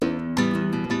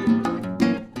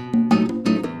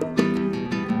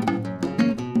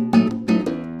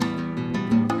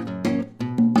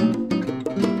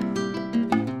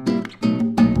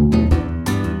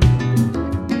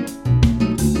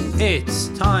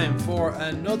time for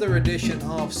another edition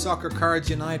of Soccer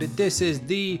Cards United. This is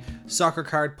the Soccer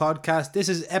Card Podcast. This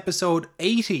is episode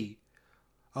 80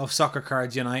 of Soccer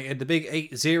Cards United. The big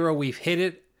 8-0, we've hit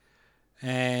it.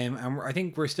 And I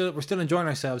think we're still enjoying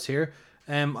ourselves here.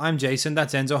 I'm Jason,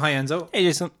 that's Enzo. Hi Enzo. Hey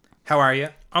Jason. How are you?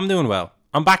 I'm doing well.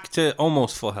 I'm back to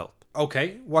almost full health.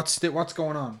 Okay, what's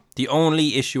going on? The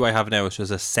only issue I have now is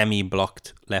just a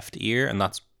semi-blocked left ear, and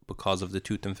that's because of the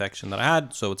tooth infection that I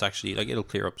had. So it's actually it'll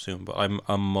clear up soon, but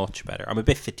I'm much better. I'm a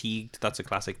bit fatigued. That's a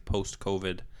classic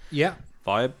post-COVID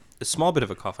vibe. A small bit of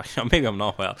a cough. Maybe I'm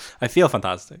not well. I feel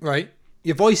fantastic. Right.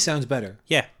 Your voice sounds better.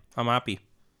 Yeah, I'm happy.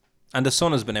 And the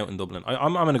sun has been out in Dublin.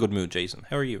 I'm in a good mood, Jason.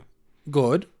 How are you?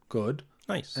 Good.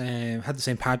 Nice. Had the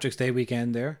St. Patrick's Day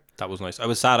weekend there. That was nice. I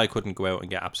was sad I couldn't go out and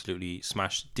get absolutely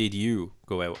smashed. Did you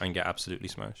go out and get absolutely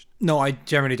smashed? No, I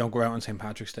generally don't go out on St.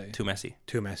 Patrick's Day. Too messy.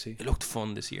 It looked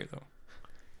fun this year, though.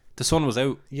 The sun was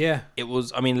out. Yeah. It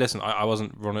was, listen, I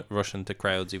wasn't rushing to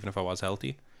crowds even if I was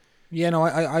healthy. Yeah, no,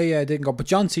 I didn't go. But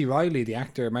John C. Reilly, the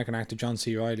actor, American actor John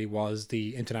C. Reilly, was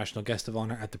the international guest of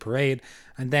honor at the parade,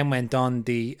 and then went on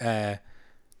the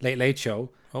Late Late Show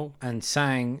and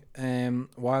sang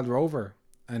Wild Rover.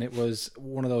 And it was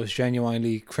one of those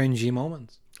genuinely cringy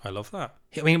moments. I love that.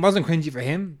 I mean, it wasn't cringy for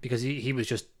him because he was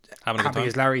just having happy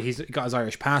as Larry. He's got his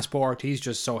Irish passport. He's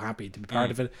just so happy to be part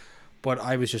of it. But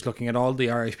I was just looking at all the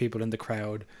Irish people in the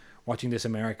crowd watching this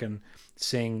American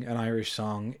sing an Irish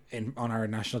song on our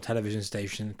national television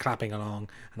station, clapping along.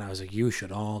 And I was like, you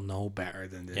should all know better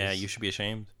than this. Yeah, you should be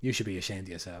ashamed. You should be ashamed of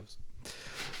yourselves.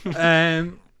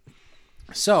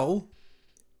 So...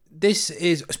 This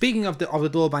is, speaking of the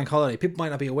double bank holiday, people might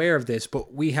not be aware of this,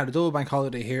 but we had a double bank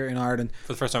holiday here in Ireland.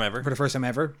 For the first time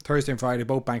ever. Thursday and Friday,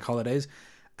 both bank holidays.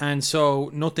 And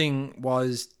so nothing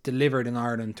was delivered in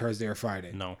Ireland Thursday or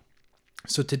Friday. No.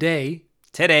 So today,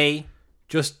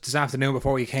 just this afternoon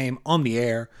before we came on the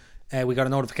air, we got a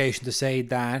notification to say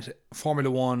that Formula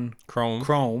One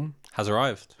Chrome has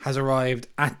arrived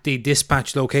at the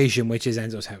dispatch location, which is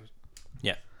Enzo's house.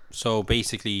 Yeah. So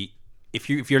basically... If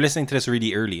you're listening to this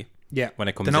really early, when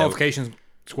it comes out, the notification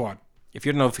squad. If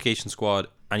you're the notification squad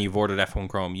and you've ordered F1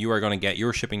 Chrome, you are going to get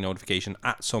your shipping notification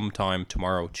at some time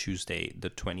tomorrow, Tuesday the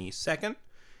 22nd.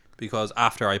 Because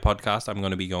after I podcast, I'm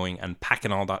going to be going and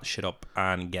packing all that shit up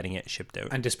and getting it shipped out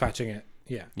and dispatching it.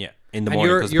 Yeah. In the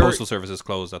morning, because the postal service is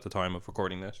closed at the time of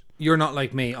recording this. You're not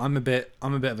like me. I'm a bit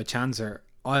of a chancer.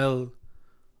 I'll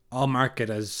mark it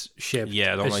as shipped.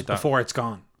 Yeah, I don't like that before it's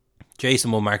gone.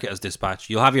 Jason will mark it as dispatch.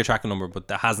 You'll have your tracking number, but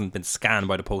that hasn't been scanned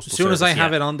by the postal service. As soon as I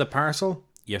have it on the parcel,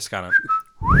 you scan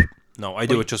it. No, I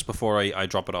do it just before I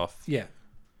drop it off. Yeah,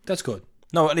 that's good.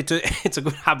 No, it's a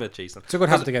good habit, Jason. It's a good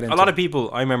habit to get into. A lot of people,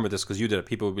 I remember this because you did it.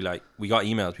 People would be like, we got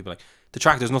emails. People like,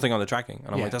 there's nothing on the tracking,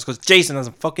 and I'm like, that's because Jason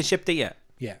hasn't fucking shipped it yet.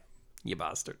 Yeah, you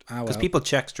bastard. Because people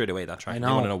check straight away that tracking. They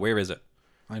want to know where is it.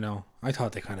 I know. I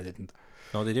thought they kind of didn't.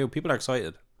 No, they do. People are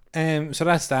excited. So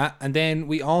that's that, and then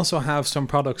we also have some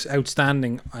products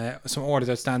outstanding, some orders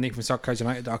outstanding from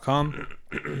SoccerCardsUnited.com.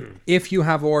 If you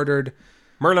have ordered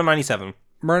Merlin 97,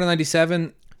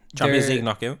 Champions League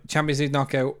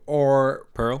Knockout, or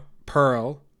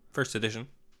Pearl, first edition.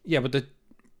 Yeah, but the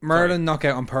Merlin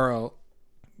Knockout and Pearl,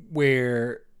 we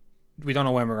don't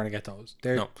know when we're going to get those.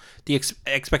 No, the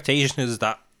expectation is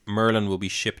that Merlin will be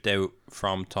shipped out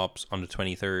from Topps on the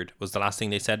 23rd. Was the last thing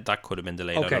they said. That could have been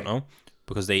delayed. Okay. I don't know.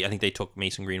 Because I think they took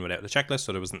Mason Greenwood out of the checklist,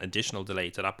 so there was an additional delay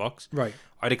to that box. Right.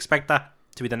 I'd expect that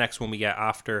to be the next one we get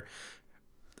after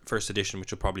first edition,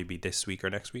 which will probably be this week or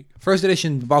next week. First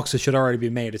edition boxes should already be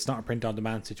made. It's not a print on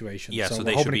demand situation. Yeah, so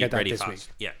they should be ready fast.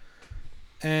 Week.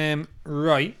 Yeah.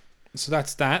 Right. So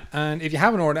that's that. And if you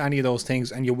haven't ordered any of those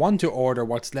things and you want to order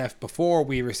what's left before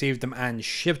we receive them and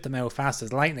ship them out fast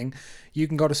as lightning, you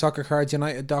can go to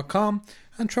SoccerCardsUnited.com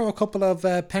and throw a couple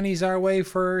of pennies our way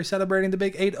for celebrating the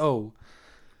big 8-0.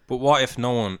 But what if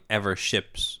no one ever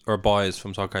ships or buys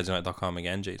from SoccerCardsUnited.com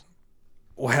again, Jason?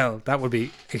 Well, that would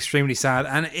be extremely sad.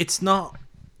 And it's not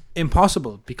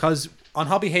impossible because on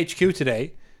Hobby HQ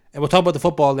today, and we'll talk about the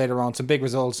football later on, some big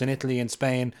results in Italy and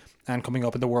Spain and coming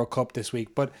up in the World Cup this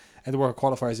week, but the World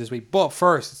Qualifiers this week. But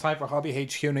first, it's time for Hobby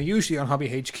HQ. Now, usually on Hobby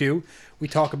HQ, we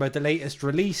talk about the latest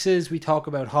releases, we talk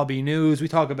about hobby news, we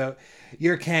talk about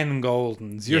your Ken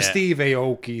Goldens, your Steve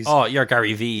Aoki's. Oh, your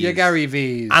Gary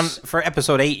V's. And for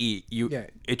episode 80,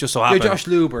 it just so happened. Your Josh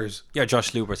Lubers. Yeah,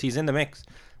 Josh Lubers. He's in the mix.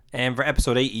 And for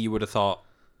episode 80, you would have thought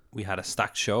we had a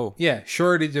stacked show. Yeah,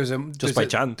 surely there's by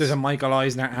chance. There's a Michael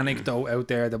Eisner anecdote out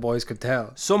there the boys could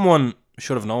tell. Someone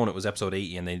should have known it was episode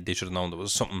 80 and they should have known there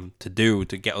was something to do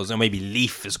to get us. Or maybe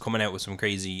Leaf is coming out with some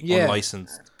crazy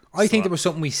unlicensed. I think there was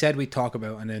something we said we'd talk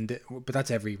about, but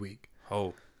that's every week.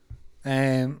 Oh.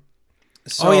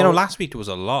 So, last week there was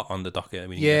a lot on the docket.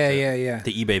 Yeah.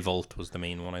 The eBay Vault was the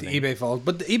main one, I think. eBay Vault.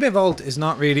 But the eBay Vault is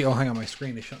not really... Oh, hang on. My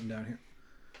screen is shutting down here.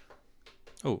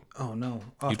 Oh, no.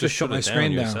 You just shut my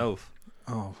screen down yourself.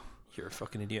 Oh. You're a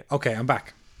fucking idiot. Okay, I'm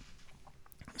back.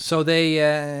 So they...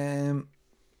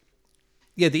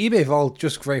 the eBay Vault,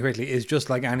 just very quickly, is just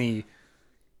like any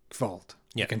vault.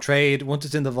 Yeah. You can trade. Once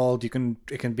it's in the vault, the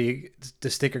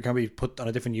sticker can be put on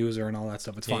a different user and all that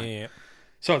stuff. It's fine. Yeah.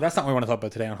 So that's not what we want to talk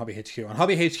about today on Hobby HQ. On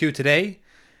Hobby HQ today,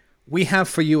 we have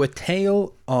for you a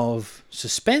tale of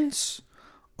suspense,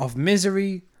 of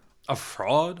misery, of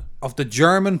fraud, of the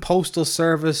German postal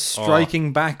service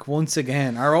striking back once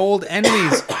again. Our old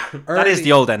enemies. That is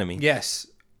the old enemy. Yes.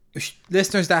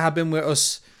 Listeners that have been with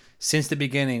us since the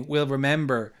beginning will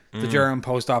remember the German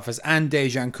post office and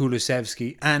Dejan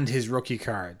Kulusevski and his rookie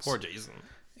cards. Poor Jason.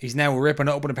 He's now ripping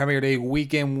it up in the Premier League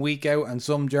week in, week out, and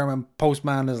some German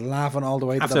postman is laughing all the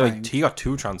way to the bank. He got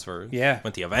 2 transfers. Yeah.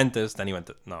 Went to Juventus, then he went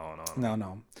to...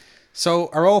 No. So,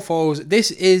 our old foes,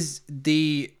 this is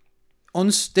the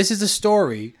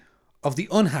story of the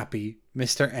unhappy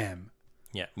Mr. M.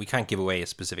 Yeah, we can't give away a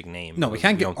specific name. No, we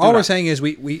can't give... All we're saying is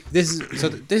this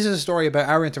is a story about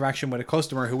our interaction with a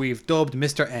customer who we've dubbed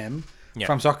Mr. M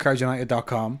from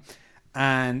SoccerCardsUnited.com,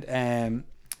 and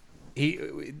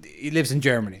he lives in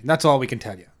Germany. That's all we can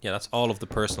tell you. Yeah, that's all of the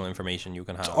personal information you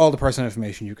can have. All the personal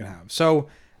information you can have. So,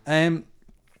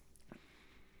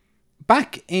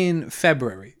 back in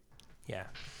February,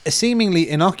 a seemingly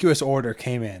innocuous order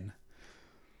came in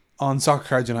on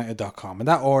SoccerCardsUnited.com, and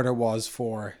that order was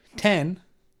for 10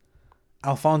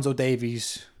 Alphonso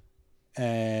Davies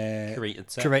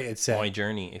curated set. My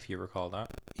Journey, if you recall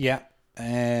that. Yeah.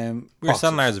 We were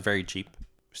selling ours very cheap.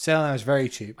 And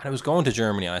I was going to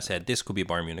Germany and I said, this could be a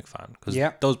Bayern Munich fan. Because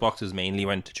those boxes mainly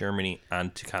went to Germany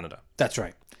and to Canada. That's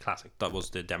right. Classic. That was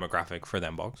the demographic for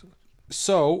them boxes.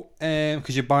 So,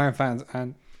 because you're Bayern fans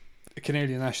and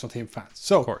Canadian national team fans.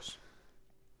 So, of course.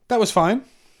 That was fine.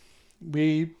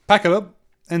 We pack it up.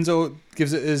 Enzo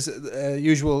gives it his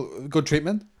usual good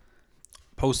treatment.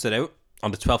 Post it out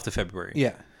on the 12th of February.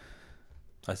 Yeah.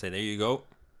 I say, there you go.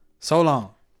 So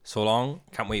long.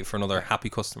 Can't wait for another happy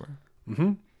customer.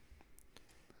 Mm-hmm.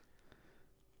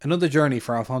 Another journey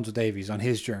for Alphonso Davies on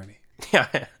his journey.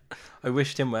 Yeah. I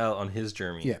wished him well on his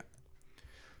journey. Yeah.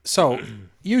 So,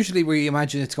 usually we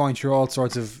imagine it's going through all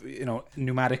sorts of,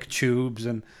 pneumatic tubes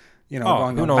and, going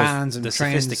on vans and the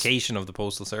trains. Sophistication of the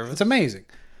postal service. It's amazing.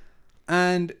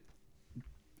 And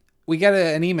we get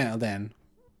an email then,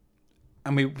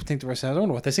 and we think to ourselves, I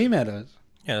wonder what this email is.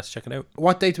 Yeah, let's check it out.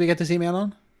 What date do we get this email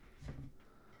on?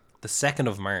 The 2nd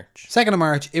of March. 2nd of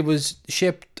March. It was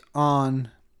shipped on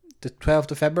the 12th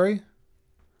of February?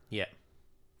 Yeah.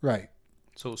 Right.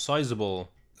 So, sizable.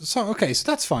 So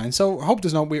that's fine. So, I hope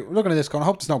we're looking at this going, I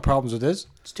hope there's no problems with this.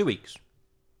 It's 2 weeks.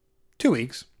 2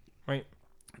 weeks. Right.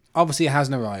 Obviously, it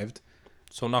hasn't arrived.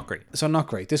 So not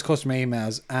great. This customer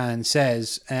emails and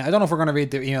says, I don't know if we're going to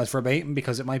read the emails verbatim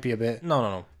because it might be a bit...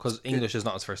 No. Because English is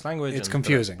not his first language. It's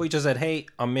confusing. But he just said, hey,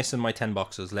 I'm missing my 10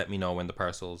 boxes. Let me know when the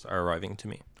parcels are arriving to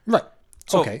me. Right.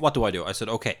 So what do I do? I said,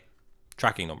 okay,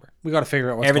 tracking number. We got to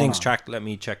figure out what's Everything's going on. tracked. Let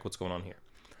me check what's going on here.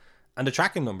 And the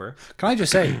tracking number... Can I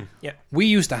just say, yeah, we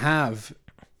used to have...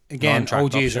 Again,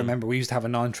 non-tracked OGs option. remember we used to have a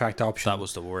non-tracked option. That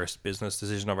was the worst business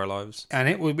decision of our lives.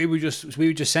 And we would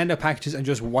just send out packages and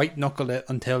just white knuckle it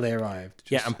until they arrived.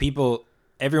 Yeah, and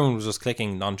everyone was just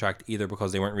clicking non-tracked either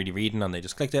because they weren't really reading and they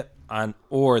just clicked it,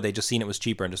 or they just seen it was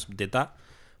cheaper and just did that.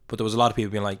 But there was a lot of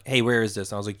people being like, "Hey, where is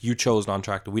this?" And I was like, "You chose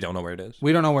non-tracked. We don't know where it is.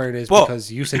 We don't know where it is because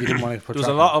you said you didn't want to put." There was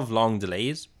a lot of long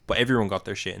delays, but everyone got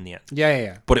their shit in the end.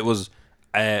 Yeah. But it was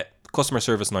a customer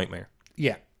service nightmare.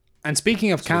 Yeah, and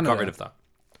speaking of Canada, we got rid of that.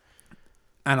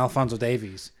 And Alphonso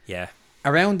Davies. Yeah.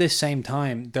 Around this same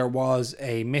time, there was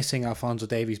a missing Alphonso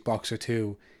Davies box or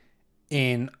two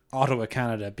in Ottawa,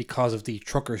 Canada, because of the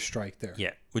truckers' strike there.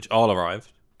 Yeah, which all arrived,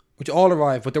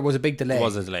 but there was a big delay. There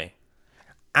was a delay.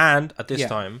 And at this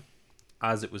time,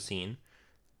 as it was seen,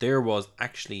 there was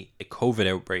actually a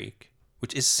COVID outbreak,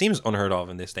 which seems unheard of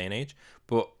in this day and age.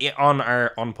 But on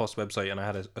our OnPost website, and I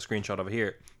had a screenshot of it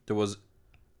here, there was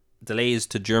delays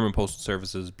to German postal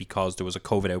services because there was a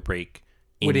COVID outbreak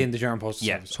within the German postal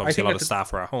service. Yeah, so obviously a lot of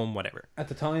staff were at home, whatever. At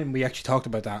the time, we actually talked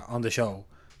about that on the show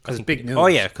because it's big news. Oh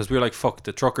yeah, because we were like, "Fuck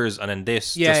the truckers," and then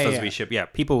this as we ship. Yeah,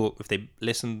 people, if they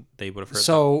listened, they would have heard.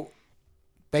 So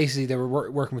basically, they were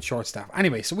working with short staff.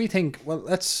 Anyway, so we think, well,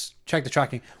 let's check the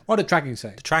tracking. What did tracking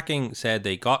say? The tracking said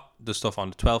they got the stuff on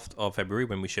the 12th of February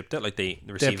when we shipped it. Like they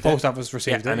received the post office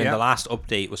received it. And then the last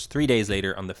update was 3 days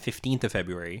later on the 15th of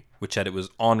February, which said it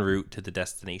was en route to the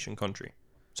destination country.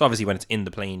 So obviously when it's in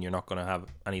the plane, you're not going to have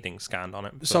anything scanned on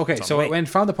it. So it's on so the way. it went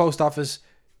from the post office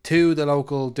to the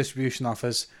local distribution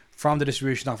office, from the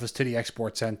distribution office to the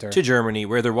export center, to Germany,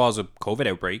 where there was a COVID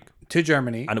outbreak, to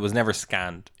Germany, and it was never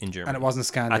scanned in Germany. and it wasn't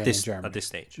scanned in Germany. At this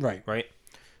stage. Right. Right.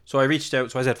 So I reached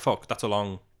out. So I said, fuck, that's a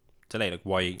long delay. Like,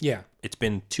 why? Yeah. It's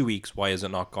been 2 weeks. Why is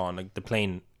it not gone? Like, the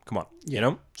plane, come on. Yeah. You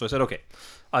know? So I said, okay.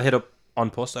 I'll hit up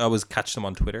OnPost. I always catch them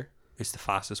on Twitter. It's the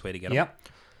fastest way to get them. Yeah.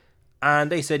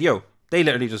 And they said, yo, they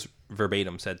literally just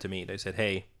verbatim said to me, they said,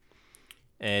 hey,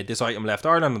 this item left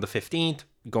Ireland on the 15th,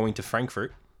 going to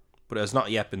Frankfurt, but it has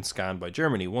not yet been scanned by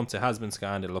Germany. Once it has been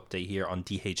scanned, it'll update here on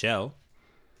DHL.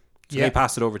 So they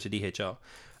passed it over to DHL.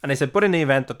 And they said, but in the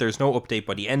event that there's no update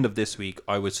by the end of this week,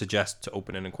 I would suggest to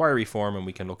open an inquiry form and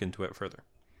we can look into it further.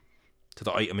 To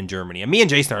the item in Germany. And me and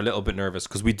Jason are a little bit nervous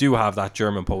because we do have that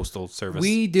German postal service.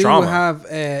 We do trauma. have,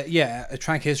 a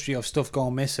track history of stuff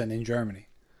going missing in Germany.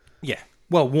 Yeah.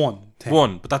 Well, one thing.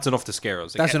 One, but that's enough to scare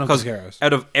us. That's enough to scare us.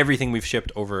 Out of everything we've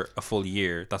shipped over a full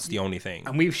year, that's the only thing.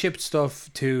 And we've shipped stuff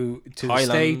to the Thailand,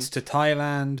 States, to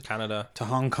Thailand, Canada. to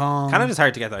Hong Kong. Canada's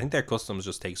hard to get. I think their customs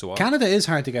just takes a while. Canada is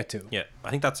hard to get to. Yeah, I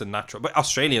think that's a natural. But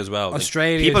Australia as well.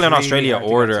 Australia Like, people is in really Australia hard to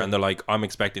get order to. and they're like, I'm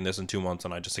expecting this in 2 months,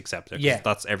 and I just accept it. 'cause Yeah.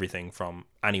 That's everything from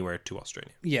anywhere to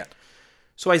Australia. Yeah.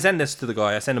 So I send this to the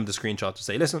guy. I send him the screenshot to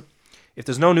say, listen, if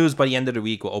there's no news by the end of the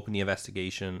week, we'll open the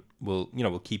investigation. We'll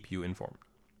keep you informed.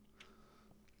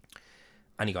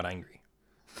 And he got angry.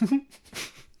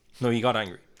 No, he got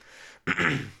angry.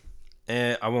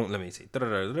 I won't. Let me see.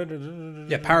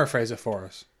 Yeah, paraphrase it for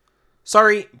us.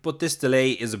 Sorry, but this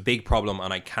delay is a big problem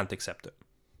and I can't accept it.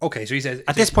 Okay, so he says...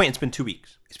 At this point, it's been 2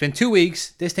 weeks. It's been 2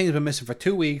 weeks. This thing has been missing for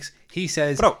 2 weeks. He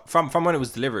says... But no, from when it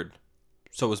was delivered.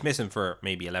 So it was missing for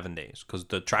maybe 11 days because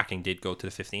the tracking did go to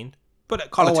the 15th. But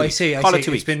call it 2 weeks. I Call see. it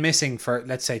 2 weeks. It's been missing for,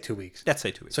 let's say, 2 weeks. Let's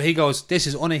say 2 weeks. So he goes, this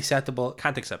is unacceptable.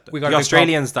 Can't accept it. We got The a big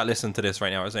Australians that listen to this right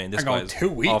now are saying this I'm guy going, is 2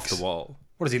 weeks? off the wall.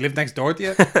 What, does he live next door to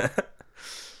you?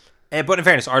 But in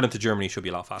fairness, Ireland to Germany should be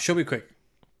a lot faster. Should be quick.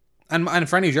 And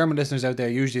for any German listeners out there,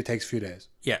 usually it takes a few days.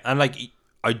 Yeah, and like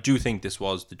I do think this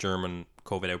was the German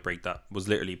COVID outbreak that was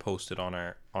literally posted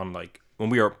on when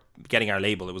we were getting our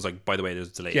label. It was like, by the way, there's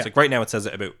delays. Yeah. Like right now it says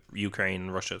it about Ukraine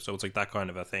and Russia, so it's like that kind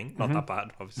of a thing. Not that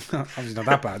bad, obviously. Obviously not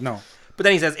that bad, no. But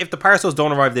then he says if the parcels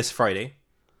don't arrive this Friday,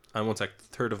 and one sec,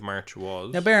 3rd of March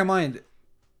was. Now bear in mind,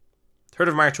 3rd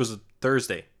of March was a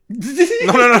Thursday.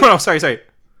 No. Sorry.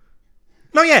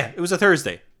 No, yeah, it was a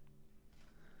Thursday.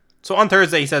 So on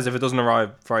Thursday he says if it doesn't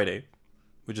arrive Friday,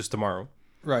 which is tomorrow,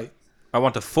 right? I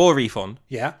want a full refund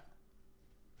Yeah.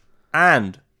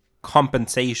 and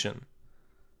compensation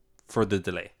for the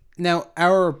delay. Now,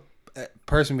 our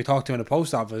person we talked to in the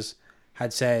post office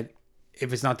had said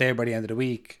if it's not there by the end of the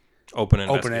week, Open an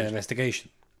investigation.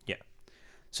 Yeah.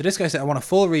 So this guy said, I want a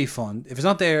full refund. If it's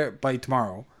not there by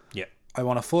tomorrow, Yeah. I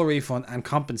want a full refund and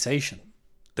compensation.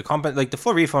 The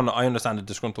full refund, I understand the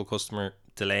disgruntled customer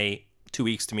delay. 2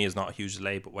 weeks to me is not a huge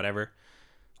delay, but whatever.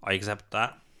 I accept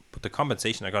that. But the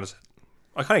compensation, I think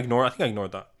I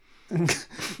ignored that.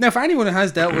 Now, for anyone who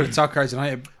has dealt with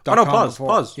StockCardsUnited.com pause.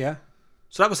 before, yeah,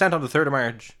 So that was sent on the 3rd of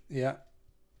March. yeah,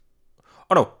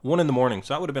 Oh no, 1 in the morning.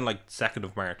 So that would have been like 2nd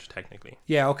of March, technically.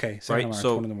 yeah. Okay, Right? March,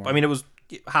 So, 1 in the morning. I mean, it was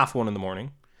 1:30 in the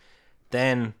morning.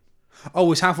 Then, oh, it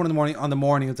was 1:30 in the morning on the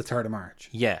morning of the 3rd of March.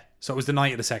 yeah. So it was the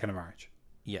night of the 2nd of March.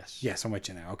 Yes. Yes, I'm with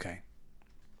you now. Okay.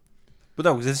 But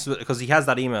no, this is because he has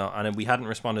that email and we hadn't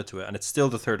responded to it, and it's still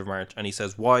the 3rd of March, and he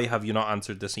says, "Why have you not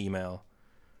answered this email?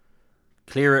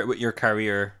 Clear it with your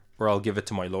carrier, or I'll give it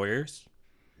to my lawyers."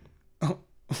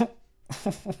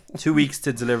 2 weeks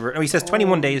to deliver. No, he says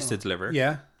 21 days to deliver.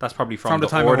 Yeah. That's probably from the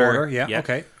the time order. of order. Yeah.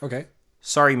 Okay.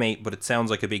 Sorry, mate, but it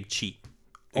sounds like a big cheat.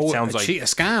 It sounds like a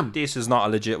scam. this is not a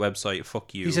legit website.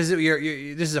 Fuck you. He says you're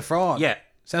this is a fraud. yeah.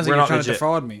 Sounds we're like you're not trying legit. to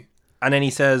defraud me. And then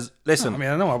he says, "Listen, I mean,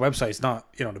 I know our website's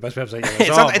not, the best website you ever it's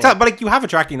saw, not, but like you have a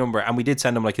tracking number, and we did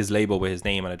send him like his label with his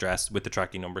name and address with the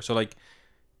tracking number. So like,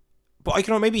 but I don't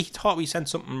know. Maybe he thought we sent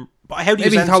something. But how do you?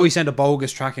 Maybe he send thought we sent a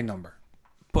bogus tracking number.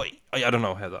 But I don't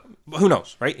know how that. But who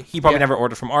knows, right? He probably Yeah. never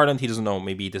ordered from Ireland. He doesn't know.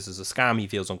 Maybe this is a scam. He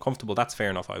feels uncomfortable. That's fair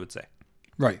enough, I would say,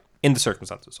 Right. in the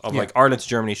circumstances of Yeah. like Ireland to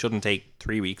Germany shouldn't take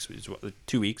 3 weeks. Which is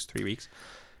 2 weeks, 3 weeks.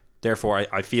 Therefore,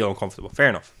 I feel uncomfortable. Fair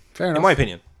enough. In my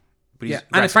opinion. But he's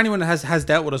And for anyone that has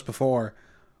dealt with us before,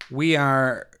 we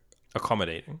are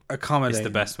accommodating. accommodating. It's the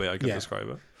best way I could Yeah. describe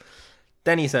it.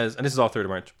 Then he says, and this is all 3rd of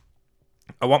March,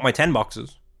 I want my 10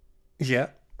 boxes. Yeah.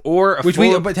 Or a Which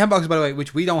full, but 10 boxes, by the way,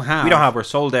 which we don't have. we don't have. We're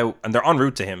sold out, and they're en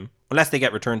route to him. Unless they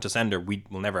get returned to sender, we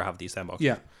will never have these 10 boxes.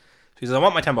 Yeah. So he says, I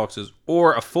want my 10 boxes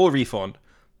or a full refund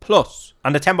plus,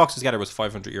 and the 10 boxes together was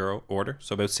 €500 order,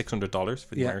 so about $600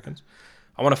 for the Yeah. Americans.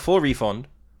 I want a full refund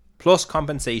plus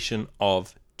compensation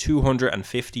of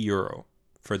 €250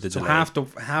 for the So delay.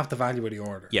 half the value of the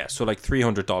order. Yeah, so like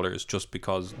 $300 just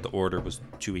because the order was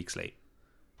 2 weeks late.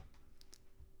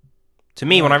 To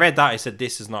me, when I read that, I said,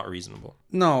 this is not reasonable.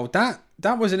 No, that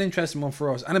was an interesting one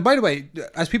for us. And by the way,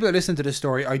 as people are listening to this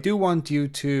story, I do want you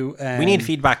to... We need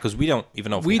feedback because we don't even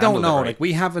know if we don't handled know. it right. Like,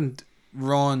 we haven't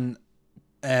run...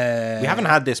 we haven't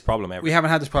had this problem ever. We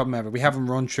haven't had this problem ever. We haven't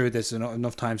run through this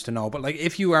enough times to know. But like,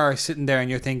 if you are sitting there and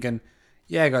you're thinking,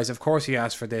 yeah, guys, of course he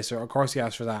asked for this, or of course he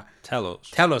asked for that. Tell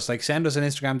us. Like, send us an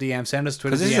Instagram DM, send us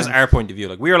Twitter DM. Because this is just our point of view.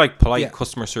 Like, we are like polite Yeah.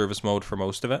 customer service mode for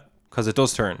most of it. Because it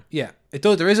does turn. Yeah, it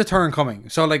does. There is a turn coming.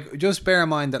 So like, just bear in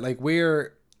mind that like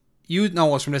you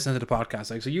know us from listening to the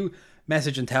podcast. Like, so you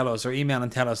message and tell us or email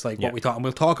and tell us like what we thought, and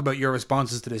we'll talk about your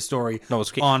responses to this story. No,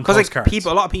 it's on because like postcards.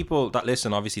 a lot of people that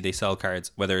listen, obviously they sell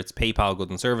cards, whether it's PayPal goods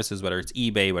and services, whether it's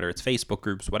eBay, whether it's Facebook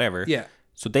groups, whatever. Yeah.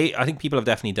 So I think people have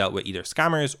definitely dealt with either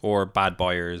scammers or bad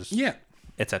buyers. Yeah.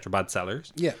 Etc. Bad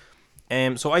sellers. Yeah.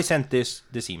 So I sent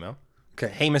this email. Okay.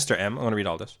 Hey, Mr. M. I'm going to read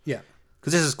all this. Yeah.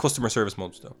 Because this is customer service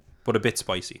mode still, but a bit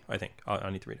spicy, I think. I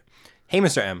need to read it. Hey,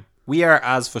 Mr. M. We are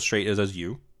as frustrated as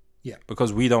you. Yeah.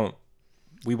 Because we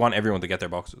want everyone to get their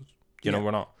boxes. You know,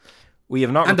 we're not. We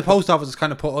have not. And the post office has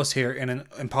kind of put us here in an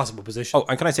impossible position. Oh,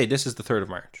 and can I say, this is the 3rd of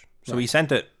March. So we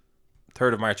sent it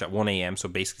 3rd of March at 1 a.m., so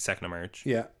basically 2nd of March.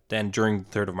 Yeah. Then during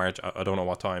the 3rd of March, I don't know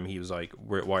what time, he was like,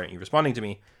 why aren't you responding to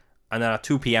me? And then at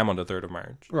 2 p.m. on the 3rd of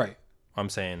March, Right. I'm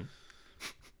saying,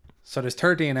 So there's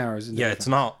 13 hours. In the it's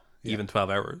not even 12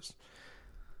 hours.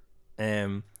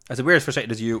 I said, we're as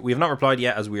frustrated as you. We have not replied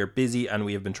yet as we are busy and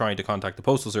we have been trying to contact the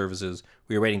postal services.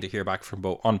 We are waiting to hear back from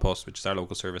both OnPost, which is our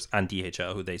local service, and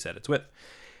DHL, who they said it's with.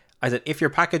 I said, if your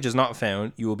package is not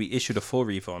found, you will be issued a full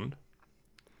refund.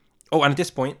 Oh, and at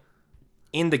this point,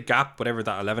 in the gap, whatever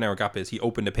that 11-hour gap is, he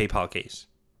opened a PayPal case.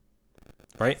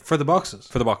 Right? For the boxes.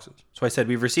 For the boxes. So I said,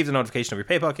 we've received a notification of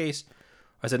your PayPal case.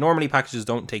 I said, normally packages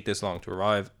don't take this long to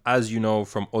arrive, as you know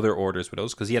from other orders with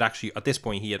us. Because he had actually, at this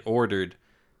point, he had ordered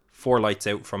 4 lights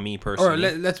out from me personally.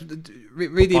 Or let's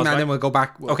read the email and then we'll go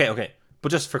back. Okay. But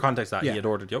just for context that, he had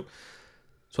ordered, So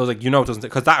I was like, it doesn't...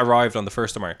 Because that arrived on the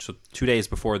 1st of March, so 2 days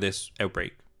before this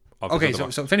outbreak. Okay,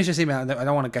 so finish this email. I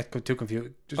don't want to get too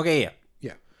confused. Okay, yeah.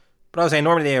 Yeah. But I was saying,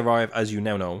 normally they arrive, as you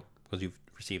now know, because you've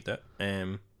received it.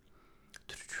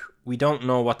 We don't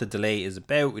know what the delay is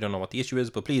about. We don't know what the issue is,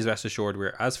 but please rest assured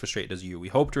we're as frustrated as you. We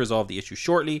hope to resolve the issue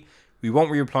shortly. We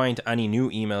won't be replying to any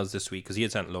new emails this week because he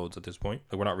had sent loads at this point.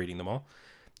 Like, we're not reading them all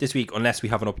this week unless we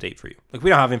have an update for you. Like, we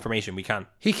don't have information. We can't.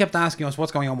 He kept asking us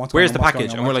what's going on. Where's the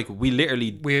package? And we're like,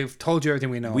 we've told you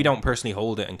everything we know. We don't personally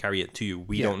hold it and carry it to you.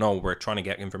 We don't know. We're trying to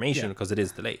get information because it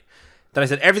is delayed. Then I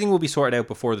said everything will be sorted out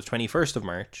before the 21st of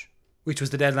March, which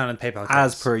was the deadline in PayPal case.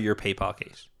 as per your PayPal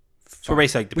case. So we're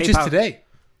basically like, which is today.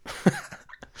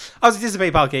 I was like, this is a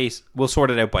PayPal case. We'll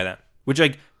sort it out by then. Which,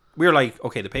 like, we're like,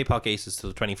 okay, the PayPal case is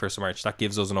till the 21st of March. That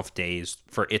gives us enough days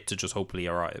for it to just hopefully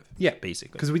arrive. Yeah,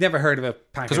 basically. Because we never heard of a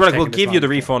package. Because we're like, we'll give you the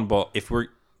refund, but if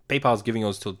PayPal's giving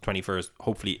us till the 21st,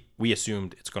 hopefully we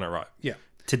assumed it's going to arrive. Yeah.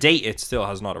 To date, it still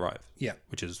has not arrived. Yeah.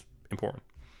 Which is important.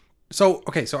 So,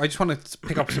 okay, so I just want to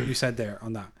pick up something you said there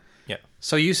on that. Yeah.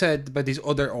 So you said about these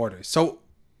other orders. So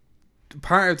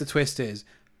part of the twist is,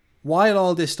 while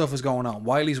all this stuff is going on,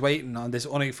 while he's waiting on this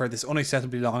for this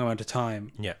unacceptably long amount of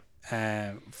time,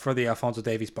 for the Alphonso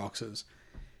Davies boxes,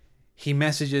 he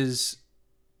messages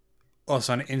us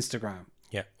on Instagram.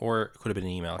 Yeah, or it could have been an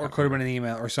email. Or could have been an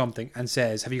email or something, and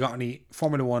says, have you got any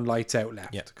Formula 1 lights out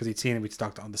left? Yeah. Because he'd seen it, we'd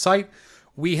stocked it on the site.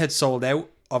 We had sold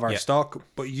out of our stock,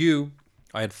 but you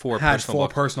I had four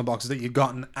personal boxes that you'd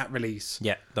gotten at release.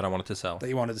 Yeah, that I wanted to sell. That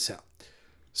you wanted to sell.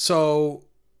 So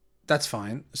that's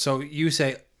fine. So you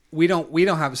say, we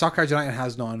don't have, Stock Cards United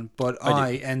has none, but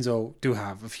Enzo, do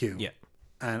have a few. Yeah.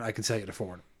 And I can sell you to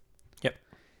Ford. Yep.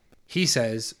 He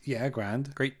says, yeah,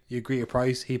 grand. Great. You agree a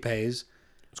price, he pays.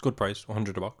 It's a good price,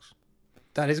 100 a box.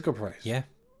 That is a good price. Yeah.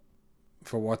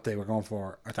 For what they were going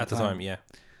for at the time, yeah.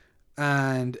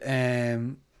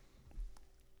 And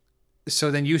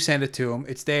so then you send it to him.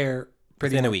 It's there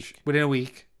within a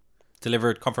week.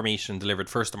 Delivered, confirmation, delivered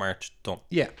 1st of March, done.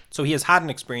 Yeah. So he has had an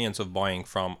experience of buying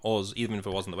from us, even if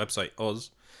it wasn't the website,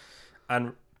 us,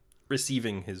 and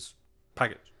receiving his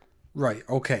package. Right,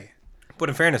 okay. But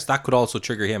in fairness, that could also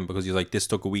trigger him because he's like, this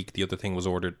took a week, the other thing was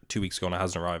ordered 2 weeks ago and it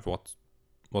hasn't arrived.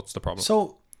 What's the problem?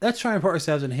 So let's try and put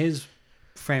ourselves in his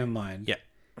frame of mind. Yeah.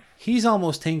 He's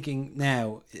almost thinking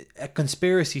now, a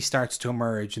conspiracy starts to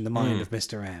emerge in the mind of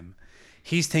Mr. M.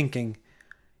 He's thinking,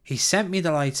 he sent me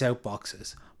the lights out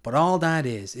boxes, but all that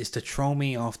is to throw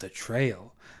me off the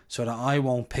trail so that I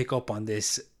won't pick up on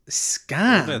this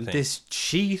scam, this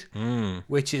cheat,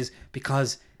 which is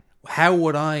because how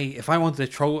would I, if I wanted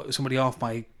to throw somebody off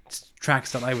my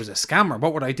tracks that I was a scammer,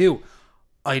 what would I do?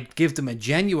 I'd give them a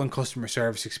genuine customer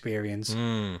service experience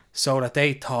so that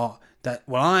they thought that,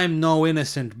 well, I'm no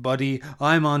innocent, buddy.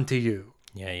 I'm on to you.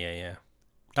 Yeah.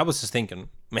 That was his thinking.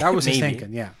 That was his Maybe.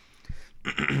 thinking, yeah.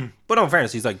 But in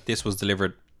fairness, he's like, this was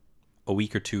delivered a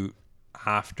week or two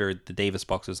after the Davis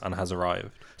boxes and has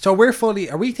arrived. So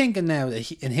are we thinking now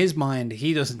that in his mind,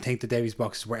 he doesn't think the Davies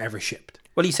boxes were ever shipped?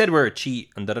 Well, he said we're a cheat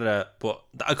and da-da-da. But,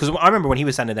 because I remember when he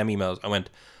was sending them emails, I went,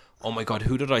 oh my God,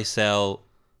 who did I sell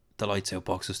the Lights Out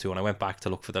boxes to? And I went back to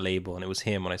look for the label and it was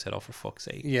him. And I said, oh, for fuck's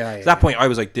sake. Yeah. At that point, I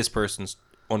was like, this person's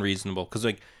unreasonable. Because,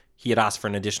 like, he had asked for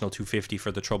an additional $250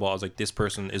 for the trouble. I was like, this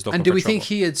person is looking for trouble. And do we think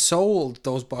he had sold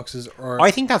those boxes? Or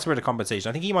I think that's where the compensation.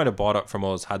 I think he might have bought it from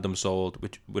us, had them sold,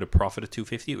 which with a profit of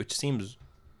 $250, which seems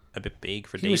a bit big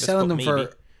for he Davis. was selling them maybe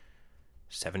for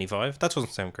 $75. That doesn't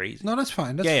sound crazy. No, that's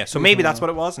fine. That's Yeah. So maybe that's what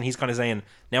it was, and he's kind of saying,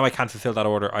 now I can't fulfill that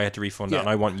order. I had to refund it, and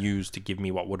I want you to give me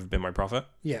what would have been my profit.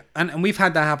 Yeah, and we've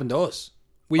had that happen to us.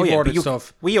 We've but ordered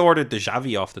stuff. We ordered the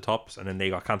Xavi off the tops, and then they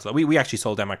got cancelled. We actually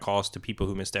sold them at cost to people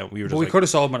who missed out. We were just But we could have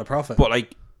sold them at a profit. But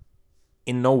like,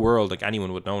 in no world, like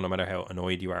anyone would know, no matter how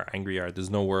annoyed you are, angry you are, there's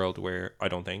no world where, I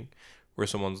don't think, where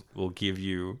someone will give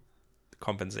you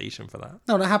compensation for that.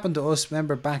 No, that happened to us.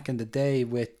 Remember back in the day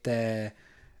with the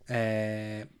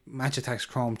Match Attax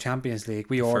Chrome Champions League,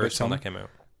 we ordered First one some, that came out.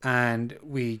 and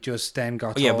we just then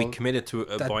got Oh, yeah, told we committed to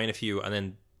buying a few, and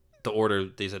then the order,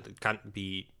 they said it can't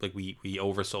be, like, we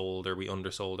oversold or we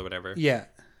undersold or whatever. Yeah.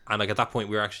 And like at that point,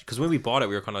 we were actually, because when we bought it,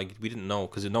 we were kind of like, we didn't know,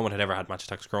 because no one had ever had Match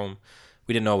Attax Chrome.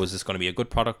 We didn't know, was this going to be a good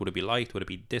product? Would it be liked? Would it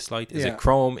be disliked? Is it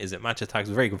Chrome? Is it Match Attax? It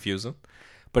was very confusing.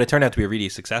 But it turned out to be a really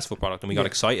successful product, and we got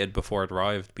excited before it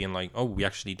arrived, being like, oh, we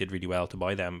actually did really well to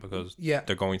buy them because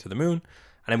they're going to the moon.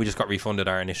 And then we just got refunded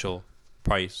our initial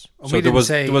price. So there was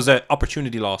an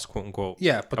opportunity loss, quote unquote.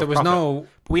 Yeah, but there was profit.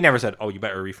 But we never said, oh, you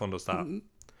better refund us that.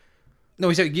 No,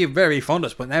 we said you better refund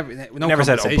us, but never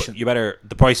said, compensation. you better,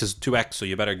 the price is 2x, so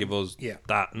you better give us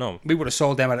that. No. We would have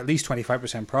sold them at least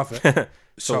 25% profit.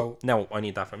 so now I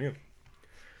need that from you.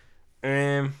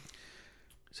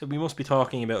 So we must be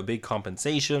talking about a big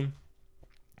compensation.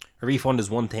 A refund is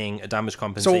one thing, a damage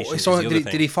compensation is the other thing.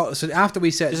 Did he follow? So after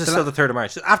we said... This is still the 3rd of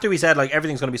March. So after we said, like,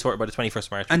 everything's going to be sorted by the 21st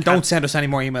of March. And don't send us any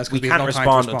more emails because we can't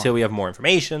respond until we have more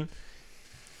information.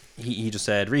 He just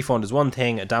said, refund is one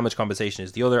thing, a damage compensation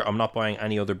is the other. I'm not buying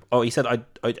any other... Oh, he said,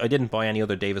 I didn't buy any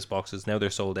other Davis boxes. Now they're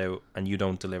sold out and you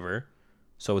don't deliver.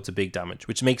 So it's a big damage,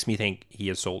 which makes me think he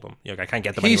has sold them. Like, I can't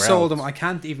get them anywhere else. He sold them. I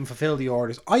can't even fulfill the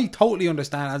orders. I totally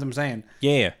understand, as I'm saying,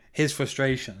 his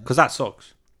frustration. Because that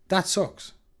sucks. That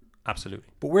sucks. Absolutely.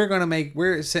 But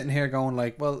we're sitting here going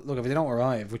like, well, look, if they don't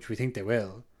arrive, which we think they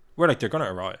will. We're like, they're going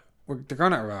to arrive. They're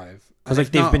going to arrive. Because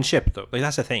like, they've been shipped, though. Like,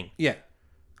 that's the thing. Yeah.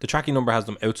 The tracking number has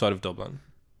them outside of Dublin.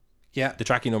 Yeah. The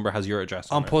tracking number has your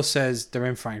address on Plus says they're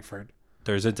in Frankfurt.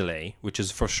 There's a delay, which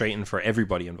is frustrating for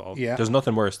everybody involved. Yeah. There's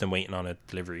nothing worse than waiting on a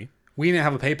delivery. We didn't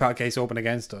have a PayPal case open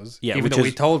against us. Yeah, even though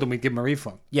we told them we'd give them a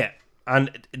refund. Yeah.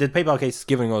 And the PayPal case is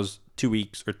giving us 2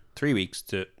 weeks or 3 weeks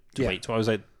to wait. So I was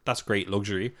like, that's great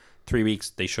luxury. 3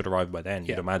 weeks, they should arrive by then,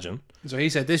 you'd imagine. So he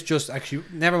said, this just actually,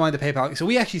 never mind the PayPal. So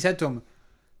we actually said to him,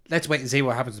 let's wait and see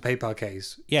what happens to the PayPal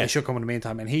case. Yeah. They should come in the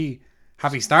meantime. And he,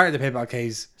 having started the PayPal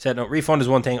case, said, no, refund is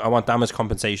one thing. I want damage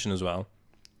compensation as well.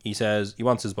 He says he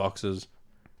wants his boxes.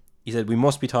 He said, we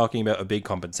must be talking about a big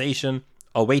compensation.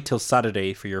 I'll wait till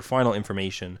Saturday for your final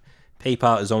information.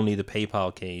 PayPal is only the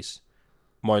PayPal case.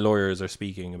 My lawyers are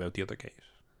speaking about the other case.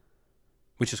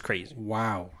 Which is crazy.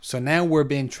 Wow. So now we're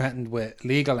being threatened with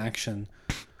legal action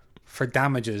for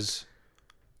damages.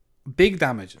 Big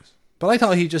damages. But I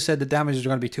thought he just said the damages are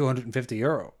going to be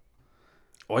 €250.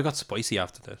 Oh, I got spicy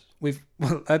after this.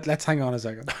 Well, let's hang on a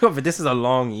second. But this is a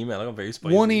long email. I got very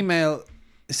spicy. One email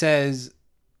says,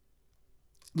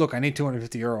 look, I need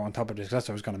 €250 on top of this because that's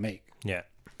what I was going to make. Yeah.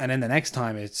 And then the next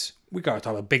time it's, we got to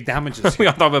talk about big damages. We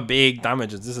got to talk about big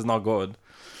damages. This is not good.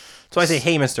 So I say,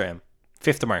 hey, Mr. M,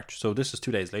 5th of March. So this is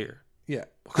 2 days later. Yeah.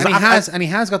 And he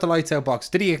has got the lights out box.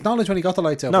 Did he acknowledge when he got the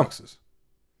lights out boxes?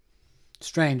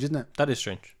 Strange, isn't it? That is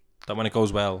strange. That when it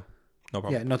goes well, no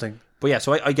problem. Yeah, nothing. But yeah,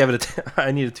 so I gave it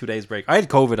I needed 2 days break. I had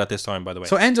COVID at this time, by the way.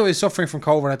 So Enzo is suffering from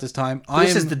COVID at this time.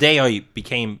 This is the day I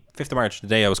became, 5th of March, the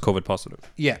day I was COVID positive.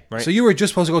 Yeah. Right? So you were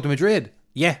just supposed to go to Madrid.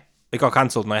 Yeah. It got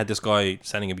cancelled and I had this guy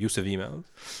sending abusive emails.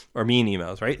 Or mean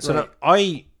emails, right? So right.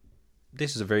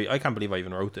 I can't believe I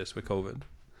even wrote this with COVID.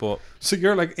 But so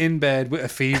you're like in bed with a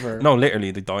fever. No,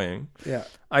 literally, they're dying. Yeah.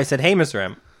 I said, hey, Mr.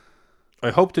 M,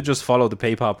 I hope to just follow the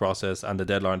PayPal process and the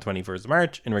deadline 21st of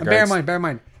March in regards... Bear in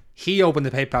mind, He opened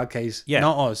the PayPal case, Yeah.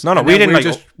 not us. No, And we then didn't,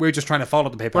 like, we're just trying to follow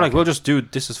the PayPal. We're like, case. we'll just do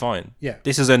this is fine. Yeah.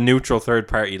 This is a neutral third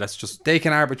party. Let's just They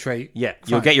can arbitrate. yeah.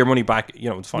 You'll Fine. get your money back. You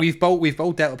know, it's fine. We've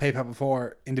both dealt with PayPal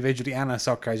before, individually and as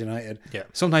Soccer United. Yeah.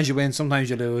 Sometimes you win, sometimes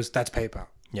you lose. That's PayPal.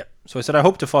 Yeah. So I said, I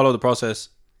hope to follow the process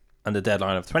and the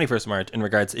deadline of 21st of March in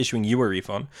regards to issuing you a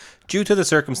refund due to the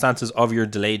circumstances of your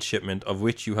delayed shipment, of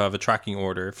which you have a tracking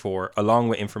order for, along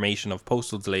with information of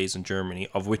postal delays in Germany,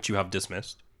 of which you have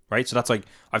dismissed. Right? So that's like,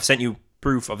 I've sent you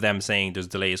proof of them saying there's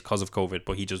delays because of COVID,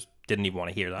 but he just didn't even want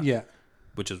to hear that. Yeah.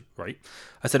 Which is right.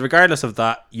 I said, regardless of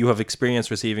that, you have experienced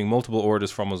receiving multiple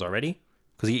orders from us already.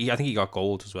 Because I think he got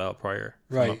gold as well prior,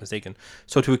 if I'm not mistaken.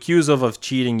 So to accuse of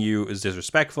cheating you is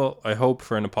disrespectful. I hope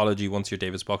for an apology once your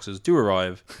Davis boxes do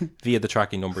arrive via the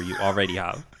tracking number you already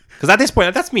have. Because at this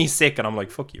point, that's me sick, and I'm like,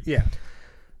 fuck you. Yeah.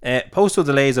 Postal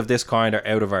delays of this kind are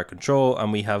out of our control,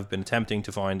 and we have been attempting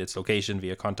to find its location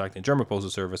via contacting German Postal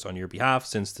Service on your behalf,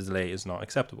 since the delay is not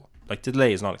acceptable. Like, the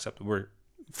delay is not acceptable. We're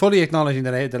Fully acknowledging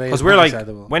that delay because is we're not like,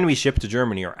 acceptable. when we ship to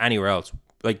Germany or anywhere else,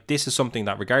 like, this is something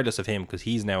that regardless of him, because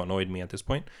he's now annoyed me at this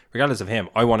point, regardless of him,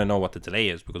 I want to know what the delay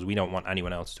is, because we don't want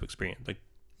anyone else to experience. Like,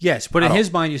 Yes, but in all.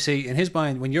 his mind, you see, in his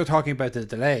mind, when you're talking about the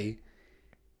delay,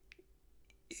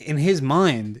 in his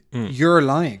mind, you're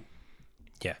lying.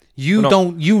 yeah, You But no,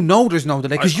 don't. You know there's no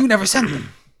delay because you never sent them.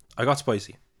 I got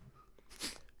spicy.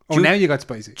 Oh, now you got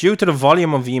spicy. Due to the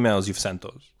volume of emails you've sent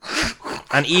us,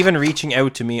 and even reaching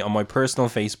out to me on my personal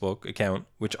Facebook account,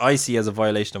 which I see as a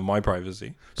violation of my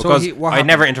privacy, So because what I happened?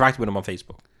 never interacted with him on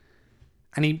Facebook.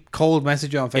 And he cold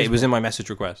messaged you on Facebook. Yeah, it was in my message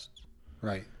requests.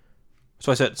 Right.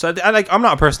 So I said, I'm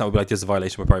not a person that would be like, this is a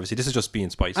violation of my privacy. This is just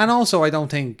being spicy. And also, I don't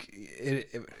think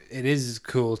it is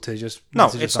cool to just No,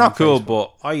 message it's us on not cool, Facebook.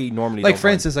 but I normally Like don't for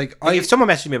mind. instance, like Like, if someone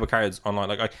messages me about cards online,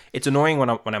 like it's annoying when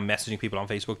I'm messaging people on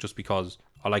Facebook, just because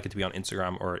I like it to be on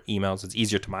Instagram or emails. It's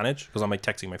easier to manage because I'm like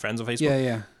texting my friends on Facebook.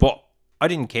 yeah. But I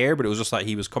didn't care, but it was just like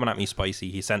he was coming at me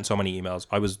spicy. He sent so many emails.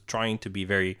 I was trying to be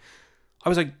very. I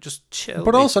was like, just chill.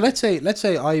 But also, let's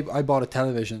say I bought a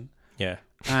television yeah,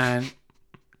 and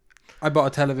I bought a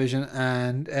television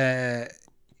and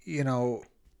you know,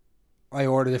 I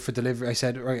ordered it for delivery. I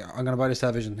said, right, I'm gonna buy this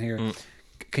television here.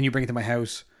 Can you bring it to my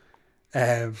house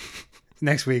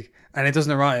next week? And it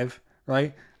doesn't arrive,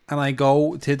 right? And I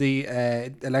go to the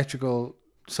electrical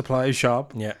supply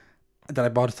shop yeah. that I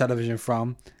bought a television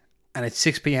from, and it's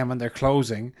 6 p.m. and they're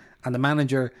closing, and the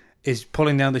manager is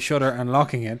pulling down the shutter and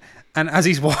locking it, and as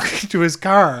he's walking to his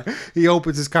car, he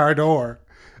opens his car door,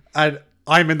 and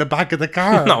I'm in the back of the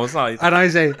car. No, it's not. And I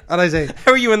say,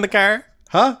 How are you in the car?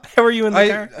 huh? How are you in the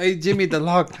car? I jimmy the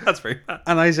lock, That's very bad.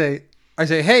 and I say,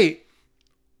 hey,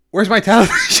 where's my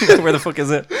television? Where the fuck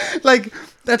is it? Like,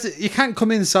 that's, you can't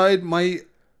come inside my.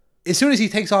 As soon as he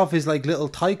takes off his like little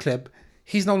tie clip,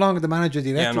 he's no longer the manager of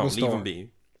the Yeah, electrical no, store. leave him be.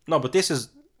 No, but this is.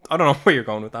 I don't know where you're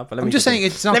going with that, but let I'm me just continue.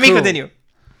 saying it's not Let cool. me continue.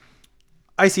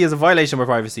 I see as a violation of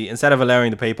my privacy, instead of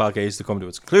allowing the PayPal case to come to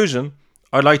its conclusion,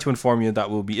 I'd like to inform you that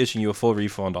we'll be issuing you a full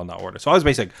refund on that order. So I was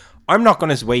basically like, I'm not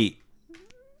going to wait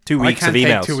 2 I weeks can't of take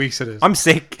emails. 2 weeks of this. I'm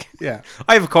sick. Yeah.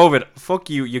 I have COVID. Fuck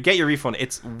you. You get your refund.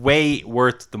 It's way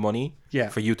worth the money Yeah.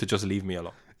 for you to just leave me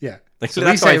alone. Yeah. Like, So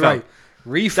that's we how I say, felt. right,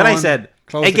 refund. Then I said,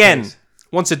 close the again, case.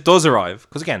 once it does arrive,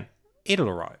 because again, it'll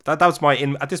arrive. That was my,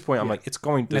 at this point, I'm like, it's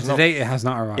going, there's no, Today it has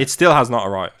not arrived. it still has not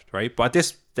arrived, right? But at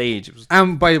this stage, it was,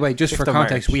 And by the way, just for 5th of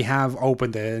context, March. we have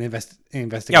opened an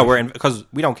investigation. yeah, we're in, because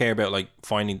we don't care about like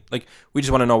finding, like, we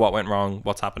just want to know what went wrong,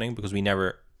 what's happening, because we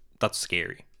never, that's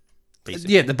scary,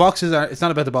 basically. Yeah, the boxes are. It's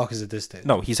not about the boxes at this stage.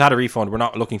 No, he's had a refund. We're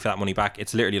not looking for that money back.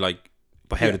 It's literally like,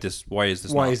 but how Yeah. did this, why is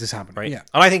this Why not, is this happening? right? Yeah.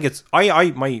 And I think it's,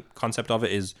 my concept of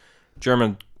it is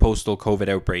German postal COVID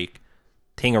outbreak,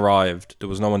 thing arrived, there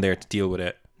was no one there to deal with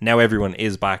it. Now everyone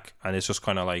is back, and it's just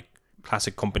kind of like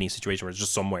classic company situation where it's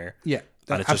just somewhere. Yeah.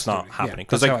 And it's just not absolutely. happening. Yeah,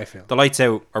 Because that's like how I feel. the lights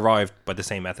out arrived by the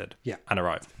same method. Yeah. And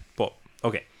arrived. But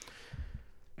okay.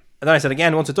 And then I said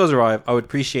again, once it does arrive, I would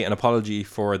appreciate an apology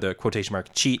for the quotation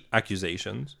mark cheat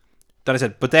accusations. Then I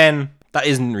said, but then that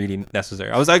isn't really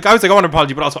necessary. I was like, I want an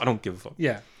apology, but also I don't give a fuck.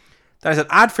 Yeah. Then I said,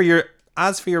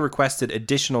 as for your requested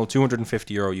additional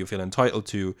 €250 you feel entitled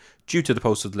to due to the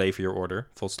postal delay for your order,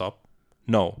 full stop.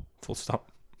 No, full stop.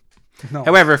 No.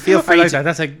 However, feel I free like to that.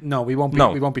 That's like no. We won't be.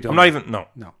 no, We won't be doing. I'm not that. even no.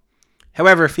 No.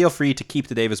 However, feel free to keep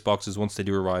the Davis boxes once they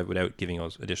do arrive without giving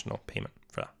us additional payment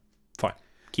for that. Fine.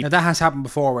 Keep Now that has happened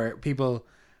before, where people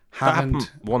that haven't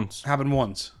happened once. happened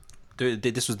once.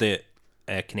 This was the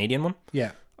Canadian one.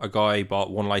 Yeah. A guy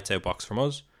bought one lights out box from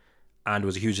us, and it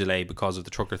was a huge delay because of the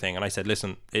trucker thing. And I said,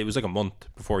 listen, it was like a month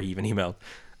before he even emailed.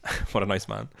 What a nice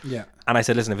man. Yeah. And I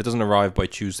said, listen, if it doesn't arrive by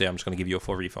Tuesday, I'm just going to give you a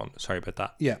full refund. Sorry about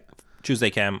that. Yeah. Tuesday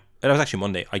came. It was actually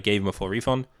Monday. I gave him a full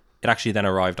refund. It actually then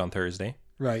arrived on Thursday.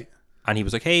 Right. And he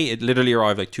was like, hey, it literally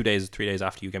arrived like 2 days, 3 days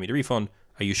after you gave me the refund.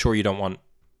 Are you sure you don't want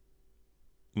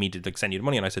me to like send you the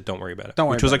money? And I said, don't worry about it. Don't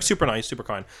worry Which was about like super nice, super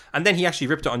kind. And then he actually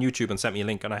ripped it on YouTube and sent me a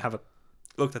link, and I haven't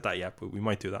looked at that yet, but we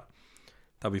might do that.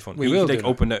 That'd be fun. We will like do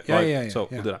open it. Yeah, right, yeah, so yeah.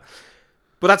 we'll do that.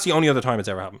 But that's the only other time it's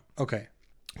ever happened. Okay.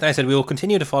 Then I said, we will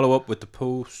continue to follow up with the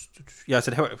post. Yeah, I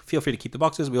said, feel free to keep the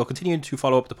boxes. We will continue to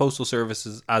follow up the postal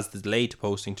services as the delay to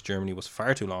posting to Germany was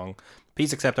far too long.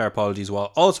 Please accept our apologies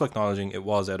while also acknowledging it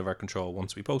was out of our control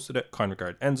once we posted it. Kind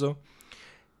regard, Enzo.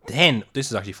 Then, this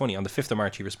is actually funny, on the 5th of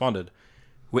March he responded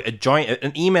with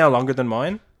an email longer than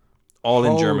mine, all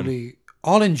in German.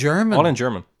 All in German? All in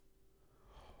German.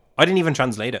 I didn't even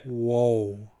translate it.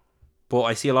 Whoa. But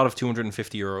I see a lot of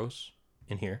 250 euros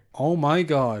in here. Oh my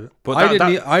God. But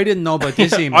I didn't know about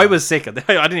this email. I was sick. I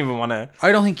didn't even want to.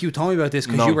 I don't think you told me about this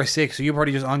because No. you were sick, so you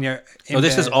probably just on your... No,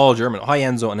 this is all German. Hi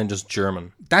Enzo, and then just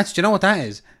German. Do you know what that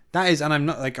is? That is, and I'm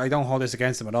not like, I don't hold this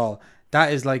against him at all.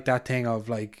 That is like that thing of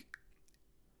like,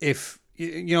 if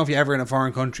you're ever in a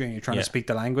foreign country and you're trying to speak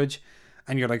the language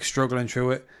and you're like struggling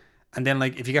through it, and then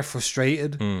like if you get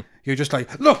frustrated, you're just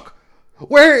like, look,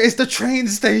 where is the train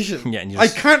station? Yeah, and I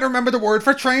can't remember the word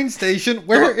for train station.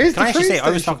 Where is the Can I actually train say, station?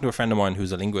 I was talking to a friend of mine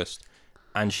who's a linguist,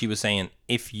 and she was saying,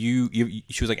 if she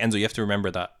was like, Enzo, you have to remember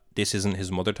that this isn't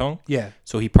his mother tongue. Yeah.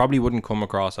 So he probably wouldn't come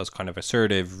across as kind of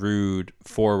assertive, rude,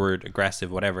 forward, aggressive,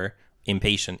 whatever,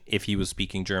 impatient if he was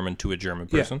speaking German to a German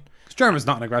person. Because German's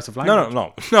not an aggressive language.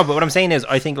 No. But what I'm saying is,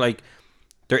 I think like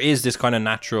there is this kind of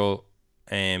natural,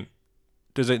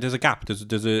 there's a gap.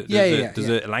 There's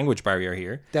a language barrier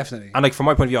here. Definitely. And like from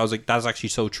my point of view, I was like, that's actually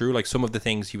so true. Like some of the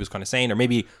things he was kind of saying, or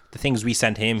maybe the things we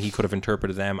sent him, he could have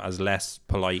interpreted them as less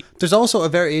polite. There's also a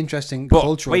very interesting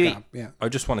cultural gap. Yeah. I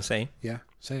just want to say,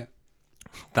 Say it.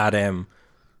 that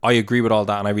I agree with all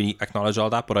that and I really acknowledge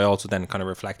all that, but I also then kind of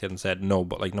reflected and said no,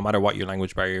 but like no matter what your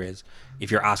language barrier is,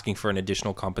 if you're asking for an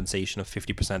additional compensation of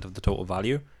 50% of the total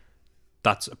value,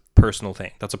 that's a personal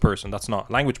thing. That's a person. That's not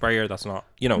a language barrier. That's not,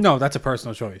 No, that's a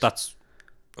personal choice. That's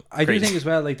I crazy. do think as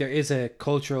well, like there is a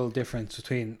cultural difference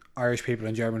between Irish people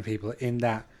and German people in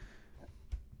that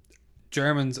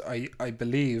Germans, I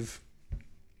believe,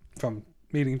 from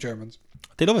meeting Germans,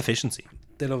 they love efficiency.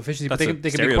 they love efficiency, That's but they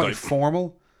a can be quite stereotype.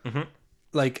 formal, Mm-hmm.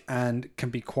 like, and can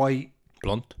be quite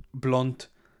Blunt.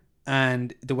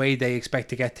 and the way they expect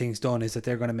to get things done is that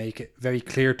they're going to make it very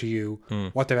clear to you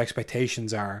what their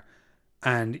expectations are,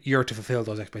 and you're to fulfill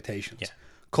those expectations. Yeah.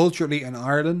 Culturally in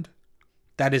Ireland,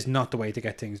 that is not the way to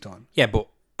get things done. Yeah, but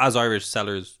as Irish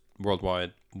sellers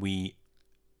worldwide, we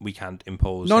can't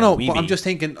impose. No, but I'm just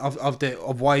thinking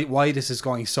of why this is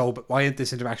going so, but why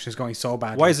this interaction is going so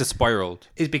bad. Why is it spiraled?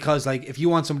 Is because like if you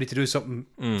want somebody to do something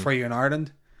for you in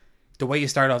Ireland, the way you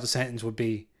start off the sentence would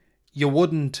be, you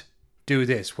wouldn't do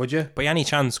this, would you? By any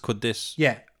chance, could this?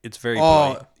 Yeah. It's very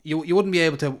polite. You wouldn't be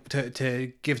able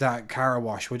to give that car a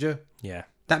wash, would you? Yeah.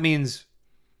 That means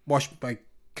wash my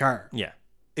car. Yeah.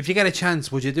 If you get a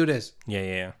chance, would you do this?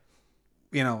 Yeah.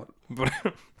 You know. But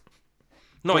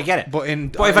no, I get it. But in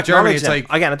But if Germany, I it's like,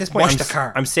 again at this point, wash I'm, the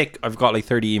car. I'm sick. I've got like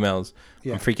 30 emails.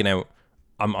 Yeah. I'm freaking out.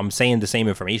 I'm saying the same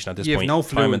information at this You have point, no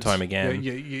time and fluids. time again.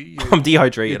 You're I'm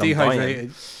dehydrated. I'm dying.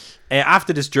 dehydrated.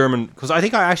 After this German, because I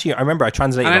think I remember I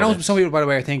translated. And I know all some people, by the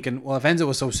way, are thinking, well, if Enzo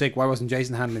was so sick, why wasn't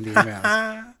Jason handling the emails?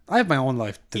 I have my own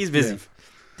life. He's busy. live.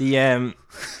 The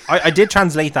I did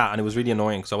translate that, and it was really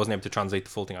annoying because I wasn't able to translate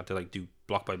the full thing. I had to like do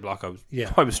block by block. I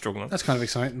was struggling. That's kind of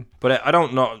exciting. But I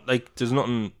don't know. Like, there's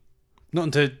nothing.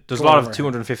 Nothing to. There's a go lot over. of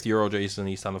 250 euro Jason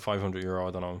Eastham and 500 euro.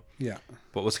 I don't know. Yeah.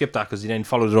 But we'll skip that because he then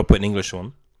followed it up with an English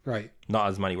one. Right. Not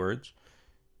as many words.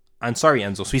 And sorry,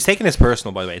 Enzo. So he's taking this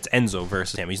personal, by the way. It's Enzo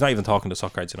versus him. He's not even talking to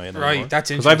Soccercards United Right, anymore. that's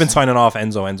because I've been interesting. signing off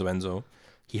Enzo.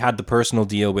 He had the personal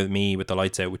deal with me with the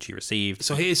lights out, which he received.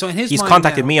 So in his He's mind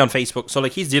contacted now- me on Facebook. So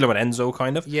like he's dealing with Enzo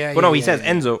kind of. Yeah, But no, yeah, he yeah, says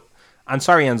yeah. Enzo. And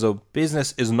sorry, Enzo.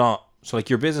 Business is not. So like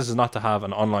your business is not to have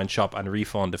an online shop and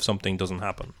refund if something doesn't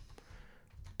happen.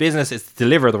 Business is to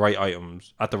deliver the right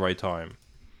items at the right time.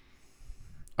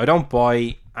 I don't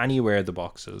buy anywhere the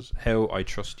boxes. How I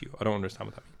trust you. I don't understand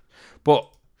what that means. But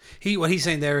what he's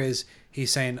saying there is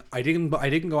he's saying I didn't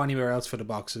go anywhere else for the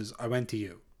boxes. I went to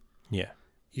you. yeah.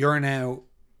 You're now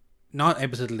not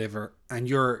able to deliver, and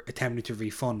you're attempting to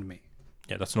refund me.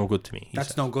 Yeah, that's no good to me.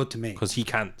 That's no good to me. Because he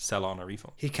can't sell on a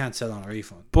refund. He can't sell on a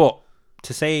refund. But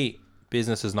to say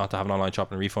business is not to have an online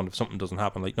shop and a refund if something doesn't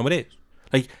happen, like, no, it is.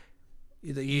 Like,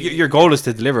 your goal is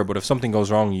to deliver, but if something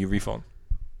goes wrong, you refund.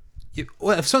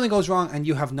 Well, if something goes wrong and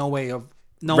you have no other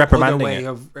Reprimanding way it.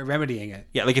 of remedying it.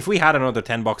 Yeah, like if we had another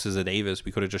 10 boxes of Davis,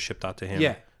 we could have just shipped that to him.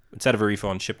 Yeah. Instead of a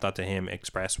refund, shipped that to him,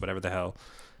 express, whatever the hell.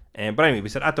 But anyway, we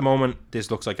said at the moment,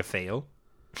 this looks like a fail.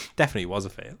 Definitely was a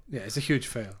fail. Yeah, it's a huge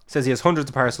fail. Says he has hundreds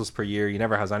of parcels per year. He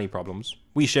never has any problems.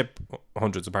 We ship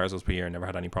hundreds of parcels per year and never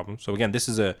had any problems. So again, this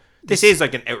is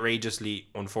like an outrageously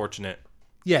unfortunate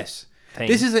Yes. thing.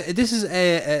 This is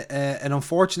an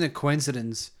unfortunate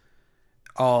coincidence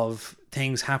of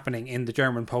things happening in the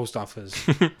German post office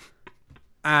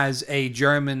as a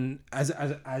German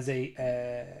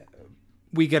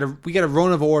we get a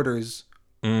run of orders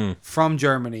from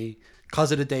Germany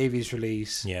because of the Davies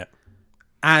release. Yeah.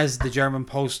 As the German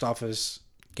post office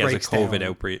Gets a breaks COVID down,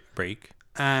 outbreak.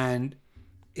 and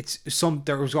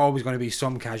there was always going to be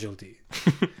some casualty.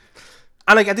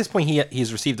 And like at this point,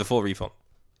 he's received the full refund.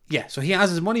 Yeah, so he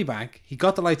has his money back. He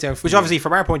got the lights out. Which obviously,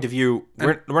 from our point of view,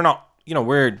 we're not.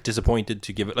 We're disappointed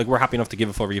to give it. Like, we're happy enough to give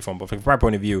a full refund, but from our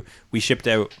point of view, we shipped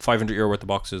out €500 worth of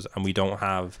boxes, and we don't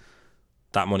have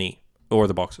that money or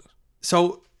the boxes.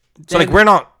 So like, we're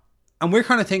not. And we're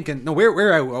kind of thinking, no,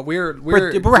 we're out.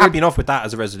 We're happy enough with that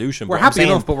as a resolution. We're happy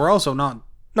enough, but we're also not.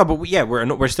 No, but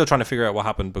we're still trying to figure out what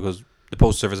happened because the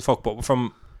postal service is fucked. But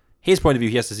from his point of view,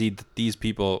 he has to see that these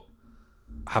people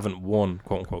haven't won,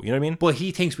 quote unquote. You know what I mean? But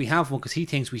he thinks we have one because he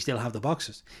thinks we still have the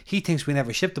boxes. He thinks we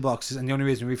never shipped the boxes, and the only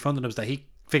reason we refunded them is that he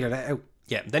figured it out.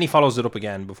 Yeah. Then he follows it up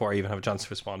again before I even have a chance to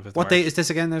respond. What date is this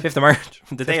again? 5th of March.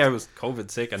 The day I was COVID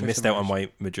sick and missed out on my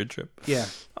Madrid trip. Yeah.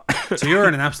 So you're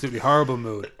in an absolutely horrible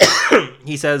mood.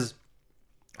 He says,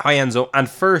 "Hi Enzo, and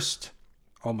first,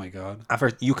 oh my god, at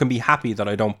first, you can be happy that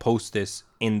I don't post this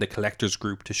in the collectors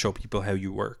group to show people how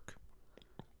you work.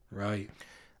 Right.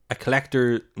 A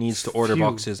collector needs to order Phew.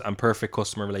 boxes and perfect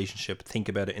customer relationship. Think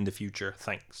about it in the future.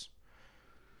 Thanks."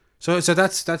 So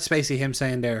that's basically him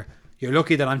saying there, you're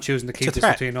lucky that I'm choosing to keep It's a this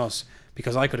threat. between us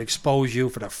because I could expose you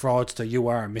for the fraudster you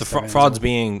are, Mr. The frauds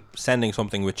being sending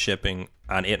something with shipping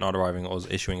and it not arriving, us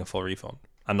issuing a full refund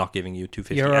and not giving you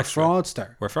 $250 You're extra. a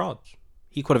fraudster. We're frauds.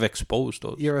 He could have exposed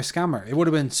us. You're a scammer. It would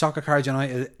have been Soccer Cards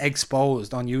United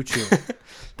exposed on YouTube.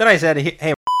 Then I said,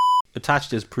 "Hey,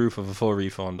 attached is proof of a full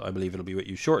refund. I believe it'll be with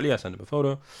you shortly." I sent him a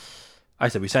photo. I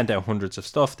said, "We sent out hundreds of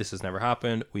stuff. This has never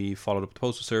happened. We followed up with the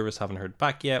postal service. Haven't heard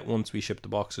back yet. Once we ship the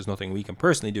box, there's nothing we can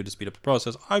personally do to speed up the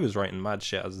process." I was writing mad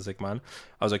shit as a sick man.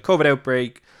 I was like, "COVID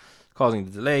outbreak causing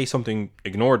the delay. Something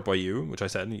ignored by you," which I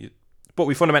said. "But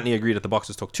we fundamentally agree that the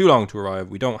boxes took too long to arrive.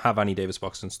 We don't have any Davis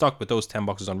boxes in stock, but those 10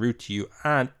 boxes en route to you.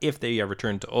 And if they are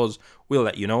returned to us, we'll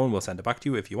let you know and we'll send it back to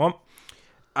you if you want.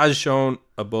 As shown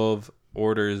above,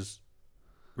 orders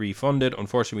refunded.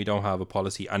 Unfortunately, we don't have a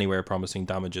policy anywhere promising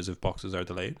damages if boxes are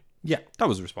delayed." Yeah. That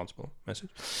was a responsible message.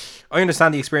 "I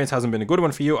understand the experience hasn't been a good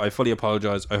one for you. I fully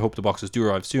apologize. I hope the boxes do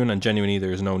arrive soon, and genuinely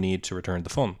there is no need to return the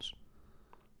funds.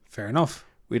 Fair enough.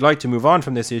 We'd like to move on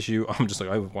from this issue." I'm just like,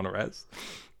 I want to rest.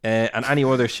 "And any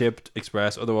other shipped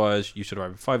express. Otherwise, you should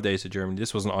arrive in 5 days to Germany.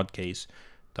 This was an odd case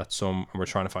that and we're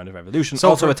trying to find a revolution." So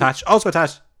Also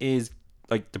attached is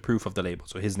like the proof of the label.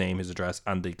 So his name, his address,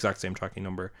 and the exact same tracking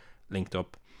number linked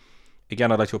up.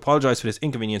 "Again, I'd like to apologize for this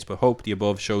inconvenience, but hope the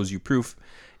above shows you proof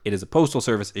it is a postal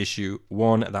service issue,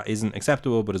 one that isn't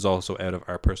acceptable, but is also out of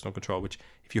our personal control." Which,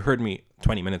 if you heard me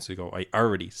 20 minutes ago, I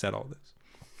already said all this.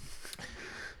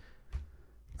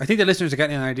 I think the listeners are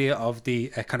getting an idea of the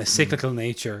kind of cyclical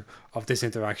nature of this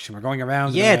interaction. We're going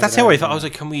around. Yeah, and around that's and how I around. thought. I was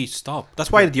like, can we stop?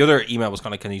 That's why the other email was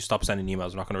kind of, can you stop sending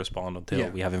emails? We're not going to respond until Yeah.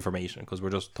 we have information, because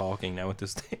we're just talking now at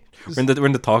this stage. We're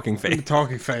in the talking In the phase.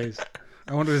 talking phase.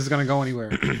 I wonder if this is going to go anywhere.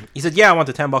 He said, "Yeah, I want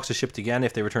the 10 boxes shipped again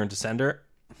if they return to sender.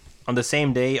 On the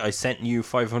same day, I sent you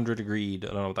 500 agreed." I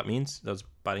don't know what that means. That's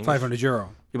bad English. €500.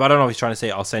 Yeah, but I don't know if he's trying to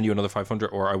say I'll send you another 500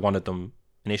 or I wanted them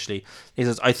initially. He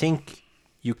says, "I think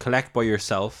you collect by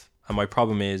yourself, and my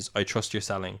problem is I trust your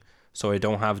selling, so I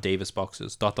don't have Davis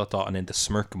boxes, ... and then the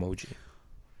smirk emoji."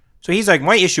 So he's like,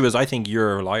 my issue is I think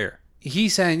you're a liar.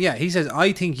 He's saying, he says,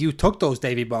 I think you took those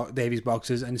Davies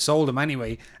boxes and sold them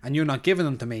anyway, and you're not giving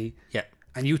them to me. Yeah.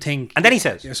 And you think... And then he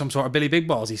says, you're some sort of Billy Big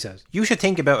Balls, he says. "You should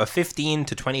think about a 15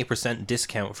 to 20%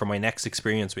 discount for my next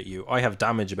experience with you. I have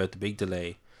damage about the big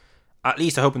delay. At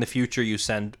least I hope in the future you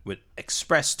send with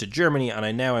express to Germany, and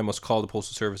I must call the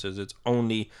postal services. It's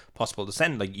only possible to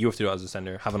send. Like, you have to do it as a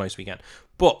sender. Have a nice weekend."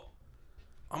 But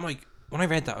I'm like, when I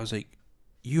read that, I was like,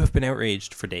 you have been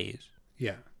outraged for days.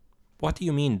 Yeah. What do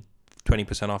you mean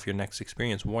 20% off your next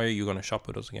experience? Why are you going to shop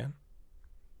with us again?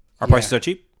 Our Yeah. prices are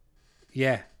cheap.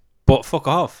 Yeah. But fuck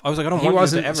off. I was like, I don't He want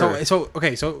wasn't... you to ever...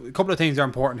 So a couple of things are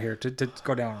important here to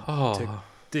go down on. Oh. To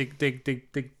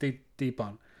dig deep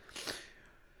on.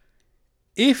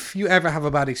 If you ever have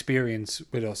a bad experience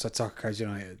with us at Soccer Cards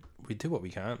United, We do what we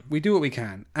can. we do what we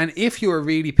can. And if you were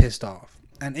really pissed off,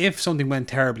 and if something went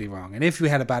terribly wrong, and if we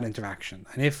had a bad interaction,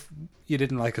 and if you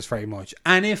didn't like us very much,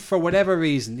 and if for whatever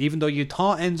reason, even though you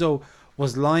thought Enzo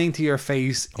was lying to your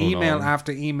face, Oh, email no.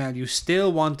 after email. You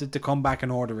still wanted to come back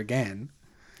and order again.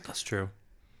 That's true.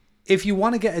 If you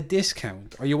want to get a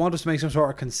discount or you want us to make some sort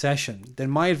of concession, then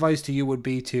my advice to you would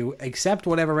be to accept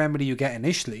whatever remedy you get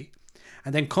initially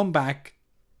and then come back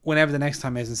whenever the next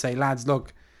time is and say, lads,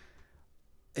 look,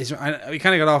 we kind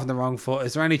of got off on the wrong foot.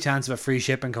 Is there any chance of a free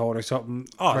shipping code or something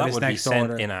Oh, for that this would be next sent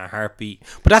order? in a heartbeat.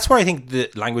 But that's where I think the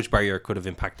language barrier could have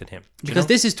impacted him. Do you Because know?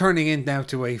 this is turning in now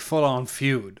to a full-on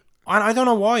feud. And I don't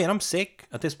know why, and I'm sick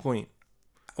at this point.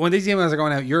 When these emails are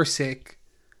going out, you're sick.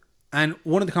 And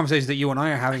one of the conversations that you and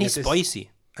I are having He's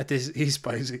spicy. he's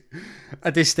spicy.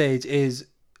 At this stage is,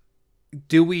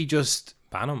 do we just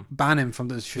Ban him. ban him from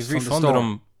the, We've from the refunded store?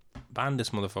 him. Ban this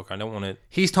motherfucker. I don't want to.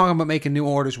 He's talking about making new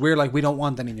orders. We're like, we don't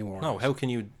want any new orders. No, how can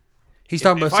you? He's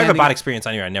talking If about I have a sending, bad experience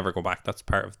anyway, I never go back. That's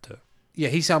part of the. yeah,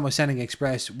 he's talking about sending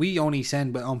express. We only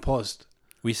send but on post.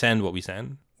 We send what we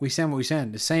send We send what we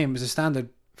send. The same as a standard.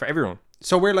 for everyone.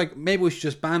 So we're like, maybe we should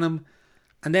just ban him.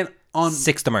 And then on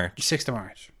 6th of March, 6th of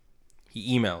March.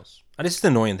 he emails. And this is the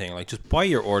annoying thing. Like, just buy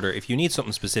your order. If you need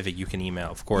something specific, you can email.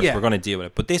 Of course, Yeah. we're going to deal with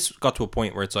it. But this got to a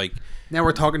point where it's like, Now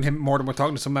we're talking to him more than we're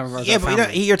talking to some member of yeah, our but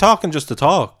family. you're talking just to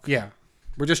talk. Yeah.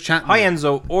 We're just chatting. Hi,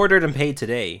 Enzo. Ordered and paid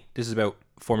today. This is about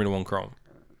Formula One Chrome.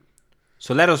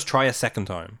 So let us try a second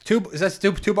time. Two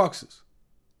boxes.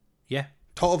 Yeah,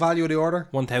 Total value of the order.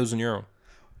 €1,000.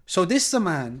 So this is a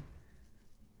man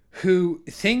who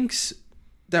thinks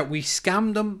that we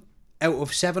scammed him out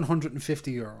of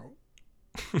 €750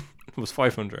 It was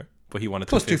 500, but he wanted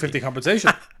plus 250. $250 compensation.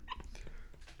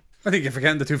 I think you're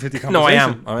forgetting the $250 compensation. No,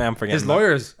 I am forgetting. His that.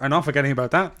 lawyers are not forgetting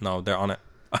about that. No, they're on it.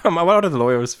 What are the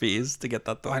lawyers' fees to get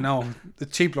that done? I know, the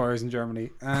cheap lawyers in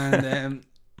Germany, and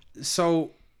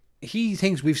so he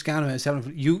thinks we've scammed him at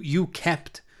 $750. You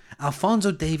kept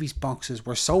Alfonso Davies boxes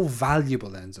were so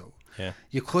valuable, Enzo. Yeah.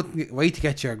 You couldn't wait to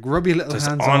get your grubby little There's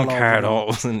hands all on-card over them.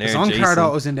 autos in there, There's on-card Jason.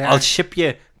 autos in there. I'll ship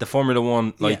you the Formula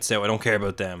One lights out. I don't care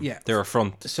about them. Yeah. They're a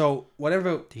front. So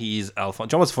whatever. He's Alfonso.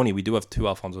 Do you know what's funny? We do have 2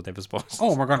 Alfonso Davis boxes.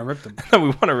 Oh, we're gonna rip them. that we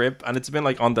want to rip, and it's been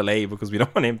like on delay because we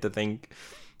don't want him to think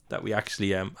that we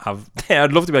actually have.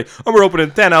 I'd love to be like, oh, we're opening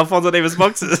 10 Alfonso Davis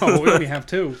boxes. Oh, we only have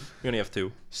 2. We only have 2,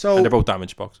 and So they're both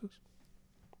damaged boxes.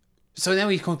 so now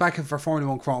he comes back in for Formula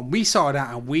One Chrome. We saw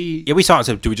that and we Yeah, we saw it.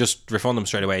 So do we just refund them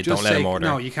straight away? just Don't let say, him order.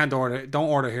 no, you can't order. Don't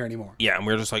order here anymore. Yeah, and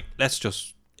we're just like, let's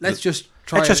just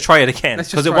Try try it again Let's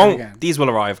because just it try it won't. again. These will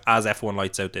arrive as F1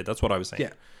 lights out did. That's what I was saying. Yeah.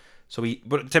 So he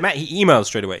emails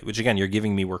straight away, which again, you're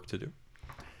giving me work to do.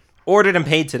 Ordered and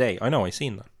paid today. I know. I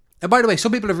seen that. And by the way,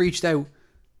 some people have reached out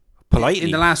Politely.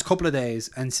 in the last couple of days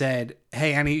and said,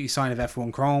 "Hey, any sign of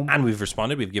F1 Chrome?" And we've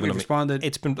responded. We've given We've them. responded.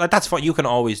 It's been like that's fine. You can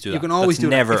always do that. You can always That's do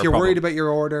never that. If a you're problem. worried about your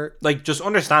order, Like, just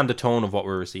understand the tone of what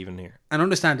we're receiving here. and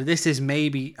understand that this is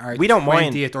maybe our We don't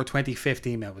mind. 20th or 25th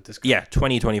email with this guy. Yeah,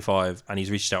 2025, and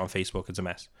he's reached out on Facebook. It's a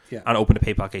mess. Yeah. And opened a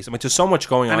PayPal case. I mean, there's so much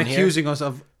going And on here. accusing us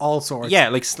of all sorts. Yeah,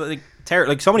 like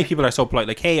so many people are so polite.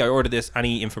 Like, hey, I ordered this.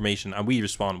 Any information? And we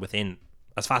respond within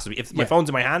as fast as we. If my Yeah. phone's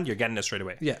in my hand, you're getting it straight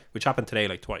away. Yeah. Which happened today,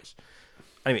 like twice.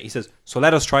 Anyway, he says, so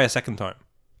let us try a second time.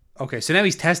 Okay, so now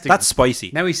he's testing. That's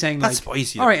spicy. now he's saying That's like,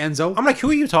 spicy. all right, Enzo. I'm like, who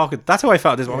are you talking? That's how I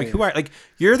felt this. I'm like, yeah. who are like?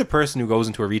 You're the person who goes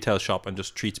into a retail shop and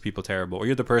just treats people terrible, or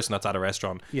you're the person that's at a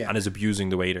restaurant Yeah. and is abusing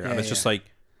the waiter, and Yeah, it's just yeah. like,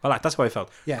 well, that's how I felt.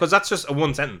 Yeah. Because that's just a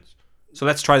one sentence. So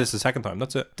let's try this a second time.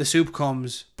 That's it. The soup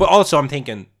comes. But also, I'm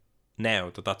thinking now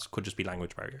that could just be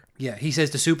language barrier. Yeah, he says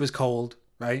the soup is cold,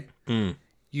 right? Mm.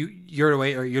 You're the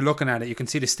waiter. You're looking at it. You can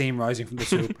see the steam rising from the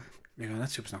soup. You know that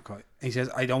soup's not cold. He says,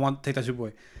 "I don't want to take that soup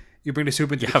away." You bring the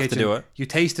soup into You the have to kitchen. do it. You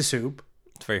taste the soup.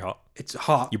 It's very hot. It's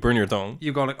hot. You burn your tongue.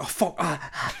 You go like, "Oh fuck!"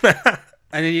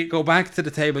 And then you go back to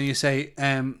the table and you say,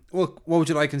 "Well, what would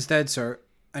you like instead, sir?"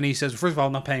 And he says, "First of all,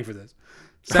 I'm not paying for this.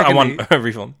 I want Secondly, a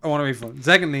refund. I want a refund.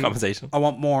 Secondly, Compensation. I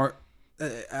want more.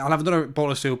 I'll have another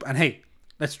bowl of soup. And hey,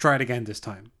 let's try it again this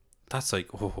time." That's like,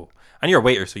 oh. And you're a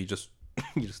waiter, so you just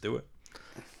you just do it.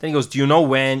 Then he goes, do you know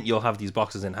when you'll have these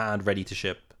boxes in hand ready to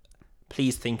ship?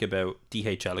 Please think about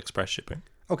DHL Express shipping.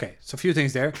 Okay, so a few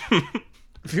things there.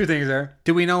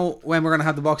 Do we know when we're going to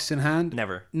have the boxes in hand?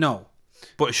 Never. No.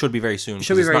 But it should be very soon. It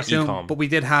should be very it's not soon. e-com. But we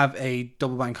did have a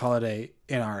double bank holiday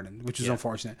in Ireland, which is Yeah.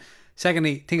 unfortunate.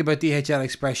 Secondly, think about DHL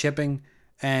Express shipping.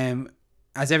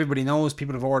 As everybody knows,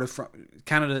 people have ordered from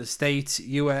Canada, States,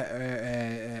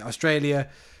 US, Australia,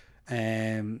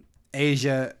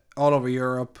 Asia, all over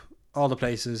Europe, all the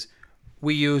places.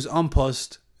 We use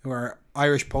Unpost, who are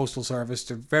Irish postal service.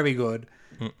 They're very good.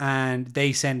 And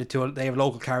they send it to, they have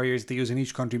local carriers they use in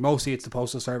each country. Mostly it's the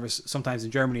postal service. Sometimes in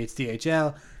Germany it's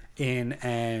DHL. In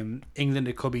England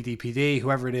it could be DPD,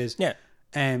 whoever it is. Yeah.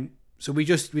 So we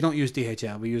don't use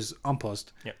DHL, we use Unpost.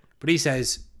 Yeah. But he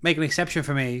says, make an exception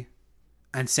for me.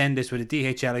 and send this with a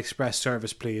DHL Express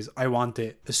service, please. I want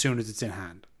it as soon as it's in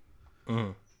hand.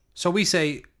 Mm-hmm. So we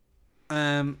say, what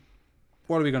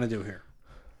are we going to do here?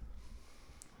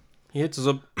 He hits us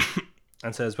up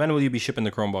and says, when will you be shipping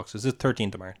the Chrome boxes? It's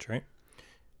 13th of March, right?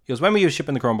 He goes, when will you be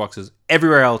shipping the Chrome boxes?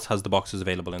 Everywhere else has the boxes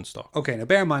available in stock. Okay, now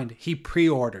bear in mind, he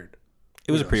pre-ordered.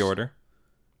 It was a pre-order.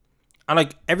 And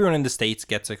like everyone in the States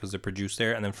gets it because they're produced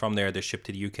there, and then from there they're shipped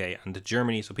to the UK and to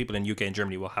Germany. So people in UK and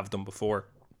Germany will have them before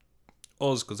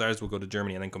us, because ours will go to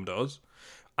Germany and then come to us.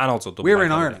 And also we're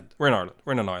in Ireland. We're in Ireland.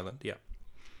 We're in an island, yeah.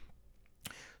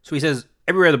 So he says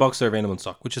everywhere the boxes are available in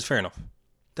stock, which is fair enough.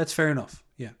 That's fair enough.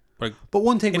 Yeah. Like, but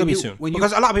one thing it'll be soon,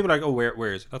 because a lot of people are like, oh,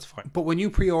 where is it? That's fine. But when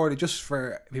you pre-order, just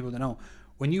for people to know,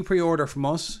 when you pre-order from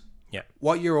us, yeah,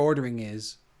 what you're ordering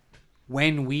is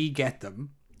when we get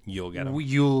them, you'll get them.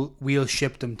 We'll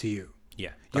ship them to you.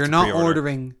 Yeah, you're not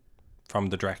ordering from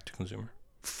the direct to consumer,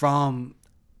 from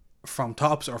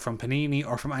Topps or from Panini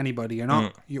or from anybody. You're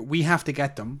not. We have to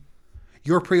get them.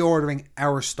 You're pre-ordering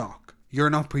our stock. You're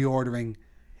not pre-ordering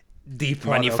the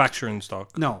product. Manufacturing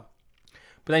stock. No.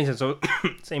 But then he said, so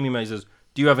same email, he says,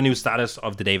 do you have a new status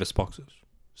of the Davis boxes?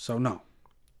 So no.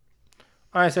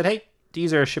 I said, hey,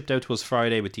 these are shipped out to us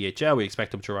Friday with DHL. We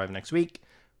expect them to arrive next week.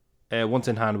 Once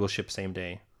in hand, we'll ship same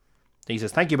day. Then he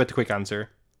says, thank you about the quick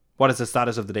answer. What is the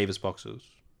status of the Davis boxes?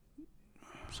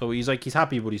 So he's like, he's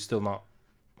happy, but he's still not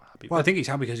happy. Well, I think he's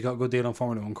happy because he got a good deal on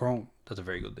Formula 1 Chrome. That's a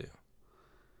very good deal.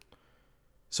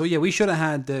 So yeah, we should have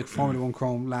had the Formula 1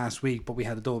 Chrome last week, but we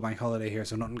had a double bank holiday here,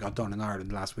 so nothing got done in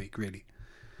Ireland last week, really.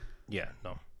 Yeah,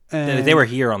 no. They were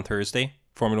here on Thursday,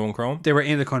 Formula 1 Chrome. They were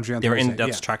in the country on Thursday.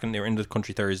 They were in the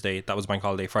country Thursday. That was bank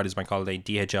holiday. Friday's bank holiday.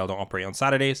 DHL don't operate on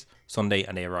Saturdays, Sunday,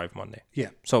 and they arrive Monday. Yeah.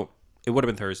 So it would have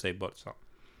been Thursday, but it's not.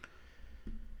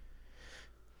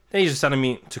 Then he's just telling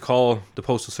me to call the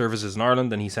postal services in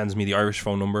Ireland, and he sends me the Irish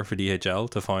phone number for DHL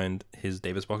to find his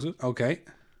Davis boxes. Okay.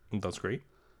 And that's great.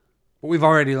 But we've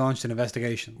already launched an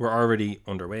investigation. We're already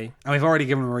underway. And we've already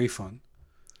given him a refund.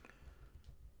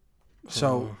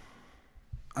 So,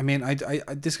 I mean, I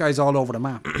this guy's all over the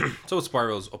map. So it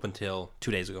spirals up until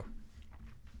 2 days ago,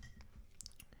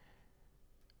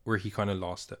 where he kind of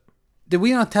lost it. Did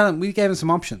we not tell him? We gave him some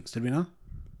options, did we not?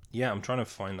 Yeah, I'm trying to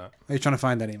find that. Are you trying to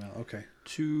find that email? Okay.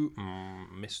 To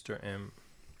Mr. M.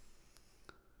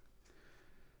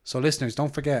 So, listeners,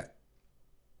 don't forget,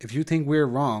 if you think we're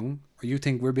wrong, or you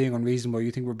think we're being unreasonable, or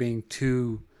you think we're being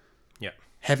too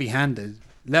heavy-handed,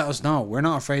 let us know. We're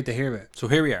not afraid to hear it. So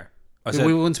here we are.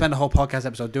 We wouldn't spend a whole podcast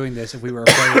episode doing this if we were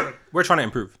afraid. We're trying to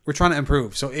improve. We're trying to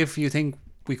improve. So if you think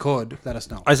we could, let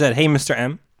us know. I said, hey, Mr.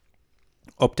 M,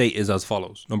 update is as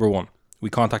follows. Number 1,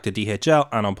 we contacted DHL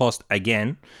and An Post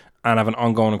again and have an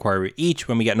ongoing inquiry each.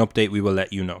 When we get an update, we will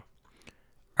let you know.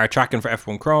 Our tracking for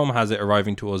F1 Chrome has it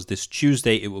arriving to us this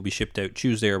Tuesday. It will be shipped out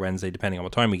Tuesday or Wednesday, depending on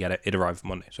what time we get it. It arrived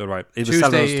Monday. So it was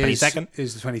selling us 22nd.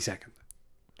 Is the 22nd.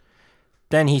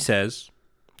 Then he says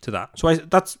to that. So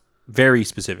that's very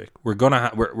specific. We're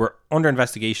we're under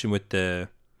investigation with the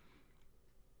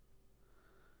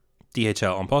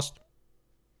DHL An Post.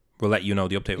 We'll let you know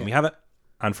the update when we have it.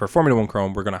 And for Formula 1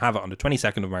 Chrome, we're going to have it on the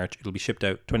 22nd of March. It'll be shipped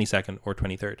out 22nd or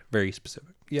 23rd. Very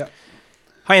specific. Yeah.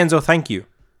 Hi, Enzo. Thank you.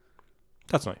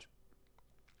 That's nice.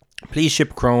 Please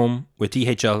ship Chrome with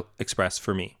DHL Express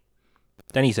for me.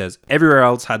 Then he says, everywhere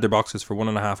else had their boxes for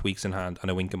 1.5 weeks in hand,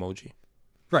 and a wink emoji.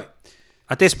 Right.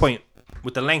 At this point,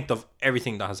 with the length of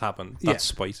everything that has happened, that's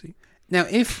spicy. Now,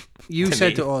 if you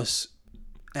said to us,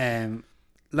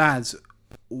 lads,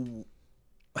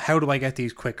 how do I get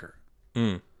these quicker?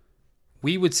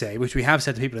 We would say, which we have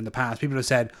said to people in the past, people have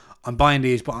said, I'm buying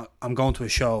these, but I'm going to a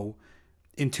show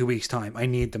in 2 weeks' time. I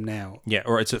need them now. Yeah,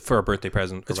 or it's for a birthday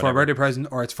present. It's for a birthday present,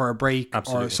 or it's for a break,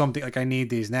 or something. Like, I need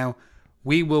these now.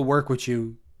 We will work with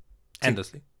you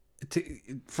endlessly.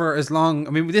 For as long... I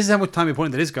mean, this is how much time we put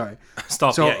into this guy.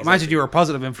 Stop. So imagine you were a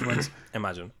positive influence.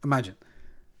 Imagine.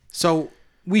 So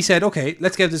we said, okay,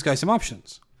 let's give this guy some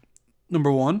options.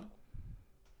 Number 1,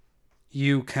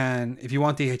 you can, if you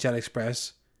want DHL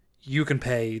Express, you can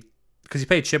pay, because you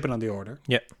paid shipping on the order.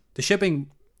 Yeah. The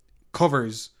shipping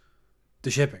covers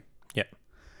the shipping. Yeah.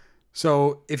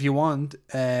 So if you want,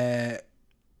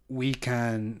 we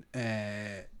can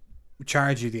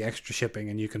charge you the extra shipping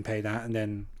and you can pay that, and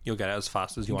then you'll get it as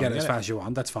fast as you want. Get it as fast as you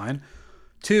want. That's fine.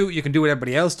 2, you can do what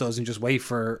everybody else does and just wait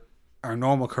for our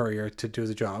normal courier to do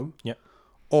the job. Yeah.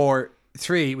 Or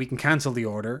 3, we can cancel the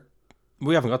order.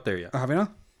 We haven't got there yet. Or have we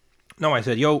not? No, I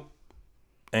said,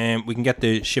 we can get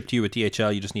the ship to you with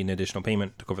DHL. You just need an additional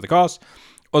payment to cover the cost.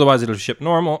 Otherwise, it'll ship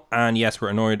normal. And yes, we're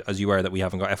annoyed as you are that we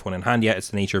haven't got F1 in hand yet. It's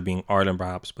the nature of being Ireland,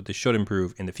 perhaps, but this should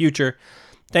improve in the future.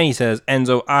 Then he says,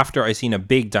 Enzo, after I seen a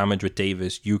big damage with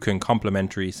Davis, you can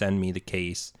complimentary send me the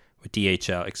case with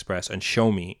DHL Express and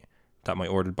show me that my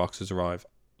ordered boxes arrive.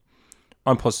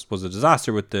 On Plus was a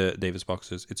disaster with the Davis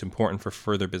boxes. It's important for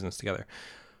further business together.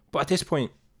 But at this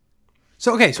point,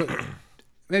 So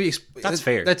maybe That's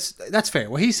fair. That's fair.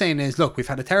 What he's saying is, look, we've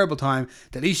had a terrible time.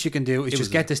 The least you can do is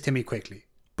just get this to me quickly.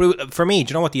 but for me,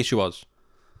 do you know what the issue was?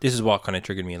 This is what kind of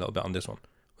triggered me a little bit on this one.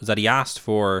 Was that he asked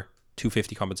for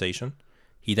 $250 compensation.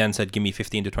 He then said, give me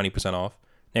 15 to 20% off.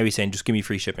 Now he's saying, just give me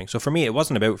free shipping. So for me, it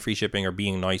wasn't about free shipping or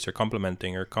being nice or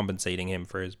complimenting or compensating him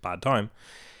for his bad time.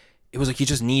 It was like he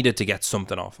just needed to get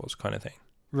something off us, kind of thing.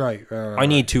 Right. I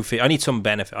need I need some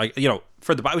benefit.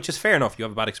 For the bad, which is fair enough. You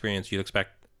have a bad experience, you'd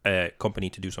expect a company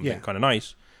to do something kind of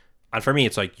nice. And for me,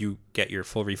 it's like you get your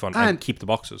full refund and keep the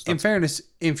boxes. In fairness,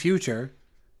 in future,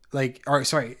 in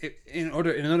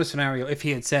another scenario, if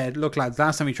he had said, "Look, lads,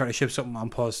 last time we tried to ship something on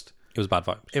post, it was bad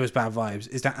vibes. It was bad vibes.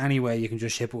 Is there any way you can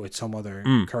just ship it with some other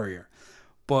courier?"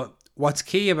 But what's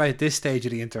key about this stage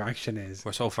of the interaction is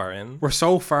We're so far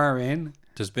in.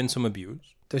 There's been some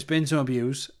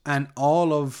abuse. And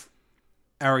all of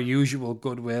our usual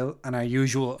goodwill and our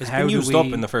usual it's been used up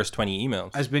in the first 20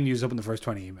 emails. Has been used up in the first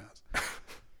 20 emails.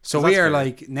 So we are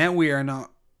fair. Now we are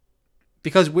not,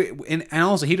 because and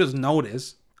also he doesn't know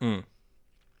this when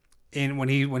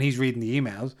he's reading the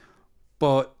emails,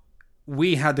 but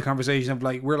we had the conversation of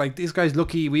we're like, this guy's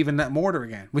lucky we even let him order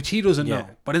again, which he doesn't know.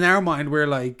 But in our mind, we're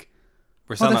like,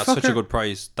 we're selling at such a good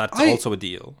price. That's also a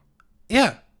deal.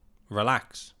 Yeah.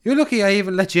 Relax. You're lucky I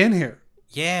even let you in here.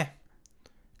 Yeah.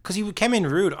 Because he came in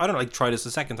rude. I don't try this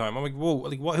the second time. I'm like, whoa,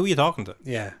 who are you talking to?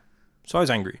 Yeah. So I was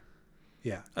angry.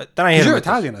 Yeah. Then I hit him. You're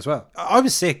Italian as well. I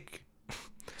was sick.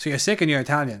 So you're sick and you're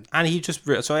Italian. And he just...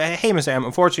 So I hate him saying,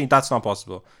 unfortunately, that's not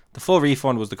possible. The full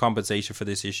refund was the compensation for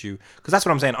this issue. Because that's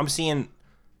what I'm saying. I'm seeing...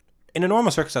 In a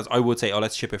normal circumstance, I would say,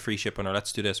 let's ship a free shipping or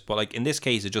let's do this. But in this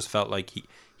case, it just felt like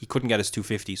he couldn't get his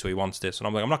 $250, so he wants this. And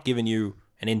I'm like, I'm not giving you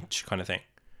an inch kind of thing.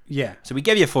 Yeah. So we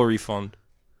gave you a full refund.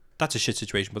 That's a shit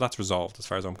situation, but that's resolved as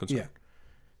far as I'm concerned. Yeah.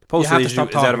 The postal issue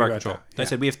is out of our control. Yeah. I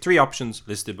said we have 3 options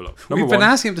listed below. We've been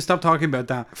asking him to stop talking about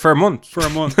that for a month.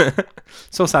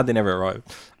 So sad they never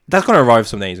arrived. That's going to arrive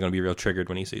someday. He's going to be real triggered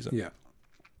when he sees it. Yeah.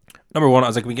 Number 1, I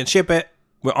was like, we can ship it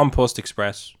with On Post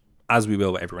Express, as we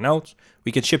will with everyone else.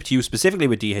 We can ship to you specifically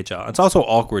with DHL. It's also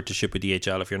awkward to ship with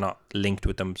DHL if you're not linked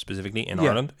with them specifically in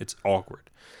Ireland. It's awkward,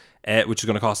 which is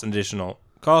going to cost an additional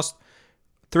cost.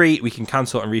 3, we can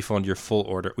cancel and refund your full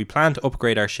order. We plan to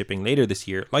upgrade our shipping later this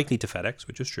year, likely to FedEx,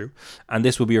 which is true, and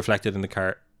this will be reflected in the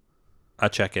cart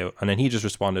at checkout. And then he just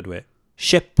responded with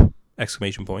ship!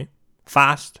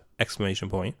 Fast!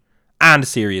 And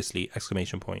seriously!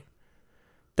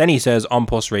 Then he says On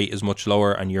Post rate is much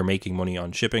lower and you're making money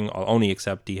on shipping. I'll only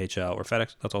accept DHL or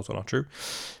FedEx. That's also not true.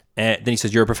 Then he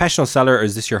says, you're a professional seller or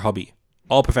is this your hobby?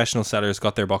 All professional sellers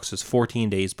got their boxes 14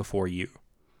 days before you.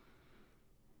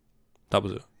 That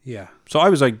was it. Yeah. So I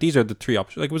was like, these are the 3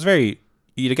 options. It was very,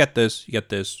 you either get this,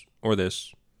 or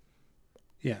this.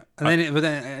 Yeah. And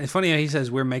then it's funny how he says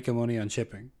we're making money on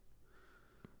shipping.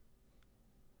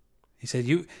 He said,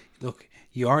 you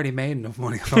already made enough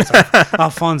money on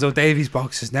Alfonso Davies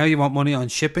boxes. Now you want money on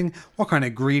shipping? What kind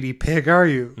of greedy pig are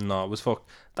you? No, it was fucked.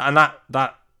 And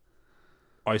that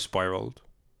I spiraled.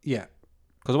 Yeah.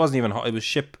 Because it wasn't even hot. It was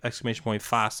ship!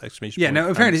 Fast! Yeah, now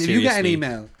in fairness, if you get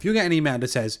an email that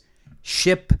says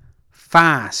ship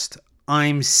fast,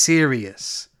 I'm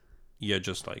serious. You're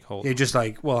just like, hold on. You're just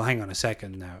like, well, hang on a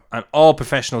second now. And all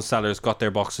professional sellers got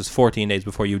their boxes 14 days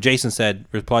before you. Jason said,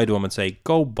 reply to him and say,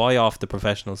 go buy off the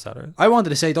professional sellers. I wanted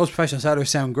to say those professional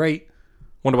sellers sound great.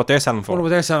 Wonder what they're selling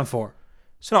for.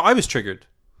 So no, I was triggered.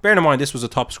 Bearing in mind, this was a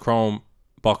Topps Chrome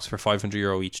box for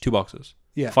 €500 each. 2 boxes.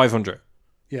 Yeah. 500.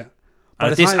 Yeah.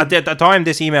 And at the time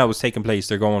this email was taking place,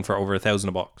 they're going for over $1,000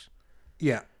 a box.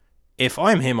 Yeah. If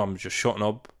I'm him, I'm just shutting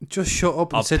up. Just shut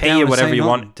up and I'll sit pay down you and whatever say you nothing.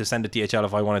 want to send it DHL.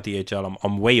 If I want it DHL,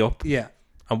 I'm way up. Yeah.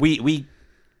 And we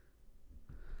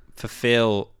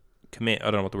commit.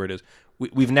 I don't know what the word is.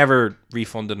 We've never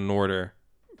refunded an order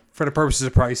for the purposes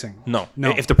of pricing. No.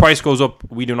 If the price goes up,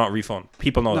 we do not refund.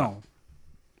 People know that.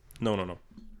 No.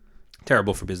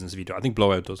 Terrible for business if you do. I think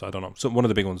Blowout does. I don't know. So one of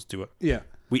the big ones do it. Yeah.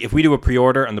 If we do a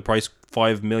pre-order and the price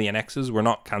 5 million X's, we're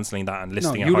not cancelling that and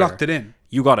listing it higher. You locked it in.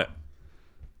 You got it.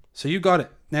 So you got it.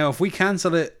 Now, if we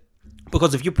cancel it...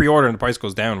 Because if you pre-order and the price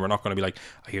goes down, we're not going to be like,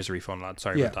 here's a refund, lad.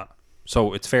 Sorry about that.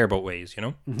 So it's fair both ways, you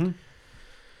know? Mm-hmm.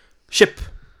 Ship.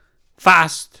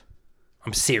 Fast.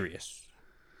 I'm serious.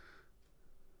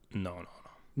 No.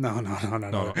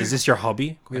 No. Is this your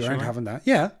hobby? We Question weren't mark? having that.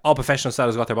 Yeah. All professional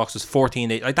sellers got their boxes 14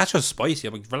 days. Like, that's just spicy.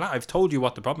 I'm like, I've told you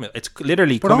what the problem is. It's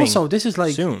literally But coming also, this is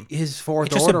like soon. his fourth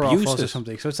It just order off us or abuses.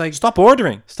 something. So it's like, Stop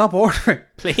ordering, stop ordering.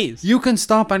 please. You can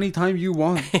stop anytime you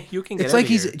want. You can get It's out like of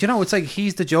he's, here. you know, it's like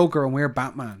he's the Joker and we're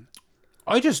Batman.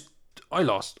 I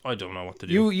lost. I don't know what to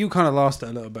do. You kind of lost it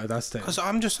a little bit at that stage. Because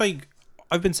I'm just like,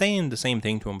 I've been saying the same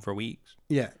thing to him for weeks.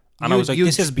 Yeah. And I was like,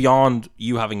 this is beyond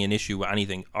you having an issue with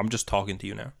anything. I'm just talking to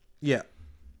you now. Yeah,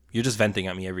 You're just venting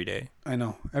at me every day. I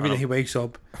know. Every day he wakes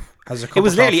up, has a cup It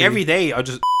was of literally coffee. every day. I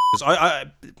just, I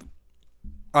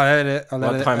I'll let it.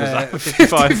 what time is that?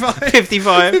 55.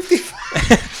 55.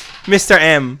 Mr.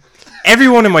 M.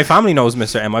 Everyone in my family knows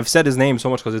Mr. M. I've said his name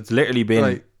so much because it's literally been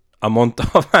Right. a month.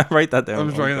 Write that down. I'm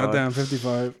just Oh, writing that God. down.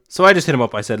 55. So I just hit him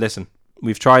up. I said, listen,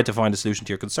 we've tried to find a solution to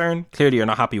your concern. Clearly, you're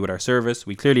not happy with our service.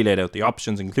 We clearly laid out the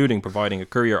options, including providing a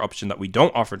courier option that we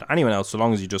don't offer to anyone else so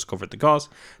long as you just covered the cost.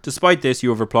 Despite this, you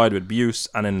have replied with abuse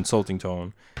and an insulting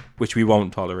tone, which we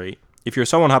won't tolerate. If you're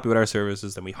so unhappy with our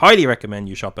services, then we highly recommend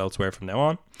you shop elsewhere from now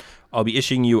on. I'll be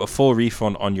issuing you a full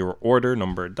refund on your order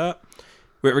number.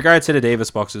 With regards to the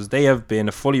Davis boxes, they have been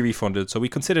fully refunded, so we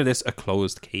consider this a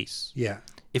closed case. Yeah.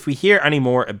 If we hear any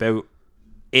more about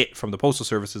it from the postal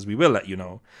services, we will let you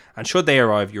know. And should they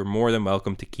arrive, you're more than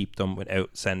welcome to keep them without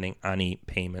sending any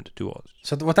payment to us.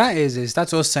 So what that is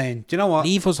that's us saying, do you know what?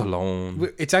 Leave us alone.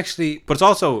 It's actually, But it's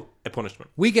also a punishment.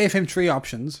 we gave him 3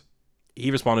 options He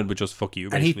responded with just fuck you,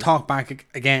 and he basically. talked back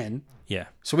again. Yeah.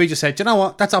 So we just said, do you know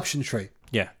what? That's option 3.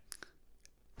 Yeah.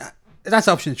 That's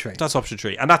option 3. That's option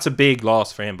 3. And that's a big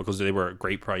loss for him because they were a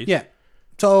great price. Yeah.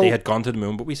 So They had gone to the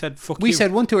moon, but we said fuck you. we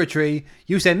said 1, 2, or 3.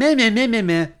 You said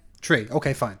meh. 3.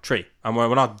 Okay, fine. 3. And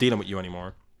we're not dealing with you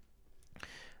anymore.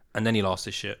 And then he lost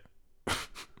his shit.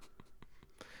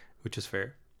 Which is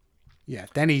fair. Yeah.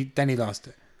 Then he lost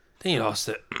it. Then he lost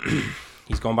it.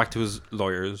 He's gone back to his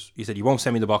lawyers. He said, you won't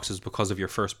send me the boxes because of your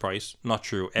first price. Not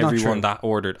true. Everyone true. that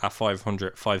ordered at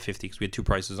 500, 550, because we had 2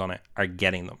 prices on it, are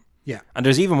getting them. Yeah. And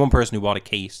there's even one person who bought a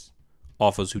case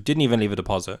off us who didn't even leave a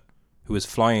deposit, who was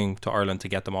flying to Ireland to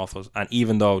get them off us. And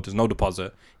even though there's no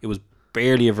deposit, it was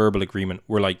barely a verbal agreement.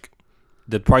 We're like,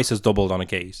 the price has doubled on a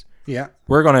case. Yeah.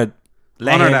 We're going to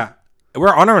let Honor him... that.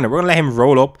 We're honouring it. We're going to let him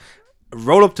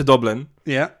roll up to Dublin.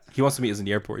 Yeah. He wants to meet us in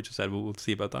the airport. He just said, we'll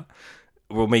see about that.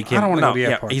 We'll make him. I don't wanna go to the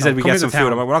airport. He No, said we come get into some food.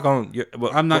 town. I'm like, we're not going.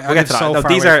 I'm not- We'll I get live to that. so No,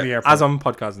 far these away are from the airport. as I'm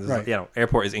podcasting. This Right. is,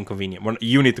 airport is inconvenient.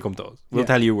 You need to come to us. We'll Yeah.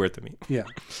 tell you where to meet. Yeah.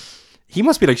 He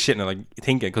must be like shitting it, like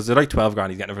thinking because they're like 12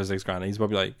 grand. He's getting it for 6 grand. And he's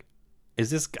probably like, is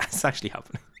this actually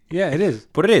happening? Yeah, it is.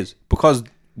 But it is because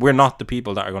we're not the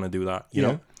people that are going to do that. You Yeah.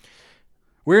 know.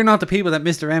 We're not the people that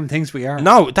Mr. M thinks we are.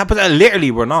 No, but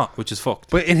literally we're not, which is fucked.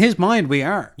 But in his mind, we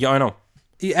are. Yeah, I know.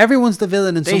 Everyone's the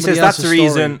villain in He somebody says else's that's the story.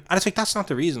 reason, and it's like that's not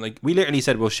the reason. Like we literally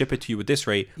said, we'll ship it to you with this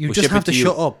rate. You we'll just ship have it to you.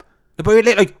 shut up. But we're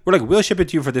like, we'll ship it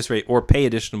to you for this rate or pay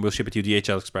additional. We'll ship it to you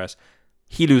DHL Express.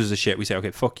 He loses the shit. We say,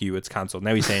 okay, fuck you. It's cancelled.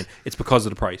 Now he's saying it's because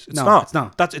of the price. It's No, not. it's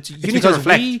not. You It's need to because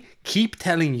reflect. we keep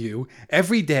telling you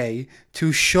every day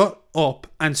to shut up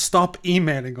and stop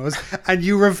emailing us, and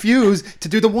you refuse to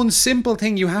do the one simple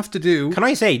thing you have to do. Can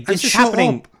I say this is shut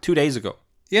happening up. 2 days ago?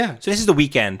 Yeah. So this is the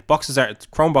weekend.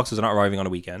 Chrome boxes are not arriving on a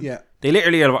weekend. Yeah. They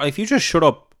literally are. If you just shut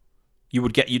up, you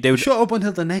would get you. They would. Shut up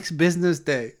until the next business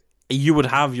day. You would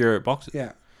have your boxes.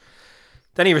 Yeah.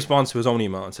 Then he responds to his own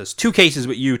email and says, 2 cases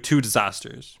with you, 2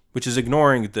 disasters, which is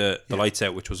ignoring the lights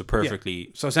out, which was a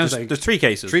perfectly... So it sounds there's, like there's 3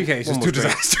 cases. 3 cases, One 2 was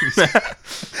great.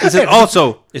 disasters. He said,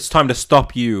 also, it's time to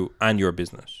stop you and your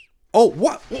business. Oh,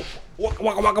 what?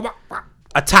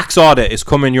 A tax audit is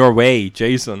coming your way,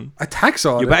 Jason. A tax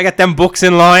audit? You better get them books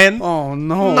in line. Oh,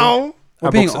 no. No. We're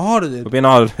Our being books- audited. We're being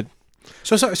audited.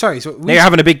 So, sorry. So Now you're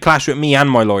having a big clash with me and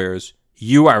my lawyers.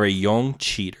 You are a young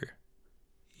cheater.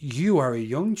 you are a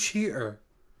young cheater.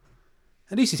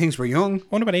 At least he thinks we're young. I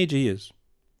wonder what age he is.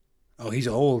 Oh, he's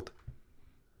old.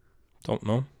 Don't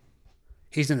know.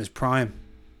 He's in his prime.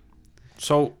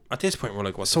 So at this point, we're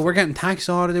like, what? So we're getting tax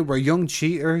audited. We're young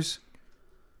cheaters.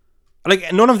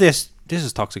 Like none of this. This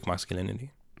is toxic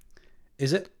masculinity.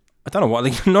 Is it? I don't know what.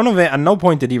 Like none of it. At no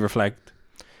point did he reflect.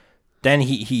 Then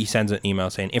he sends an email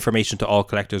saying information to all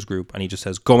collectors group, and he just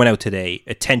says going out today.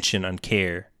 Attention and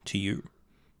care to you.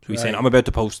 So he's saying Right. I'm about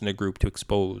to post in a group to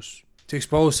expose. To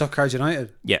expose Suck Cards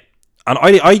United. Yeah. And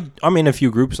I'm in a few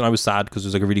groups, and I was sad because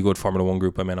there's like a really good Formula 1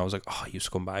 group I'm in. I was like, oh, you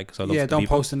scumbag. Because I love Yeah, the don't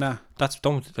people. post in that. That's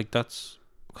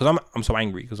because I'm so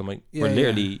angry because I'm like, Yeah, well,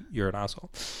 literally, you're an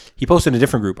asshole. He posted in a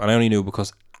different group, and I only knew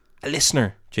because a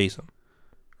listener, Jason,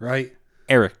 Right.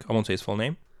 Eric, I won't say his full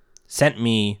name, sent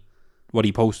me what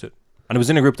he posted, and it was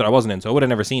in a group that I wasn't in, so I would have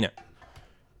never seen it.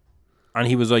 And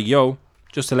he was like, yo,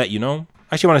 just to let you know,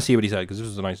 I actually want to see what he said because this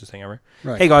was the nicest thing ever.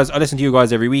 Right. Hey guys, I listen to you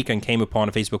guys every week and came upon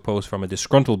a Facebook post from a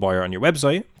disgruntled buyer on your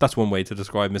website. That's one way to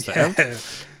describe Mr. M.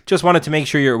 Just wanted to make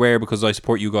sure you're aware because I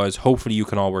support you guys. Hopefully you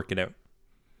can all work it out.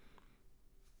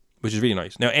 Which is really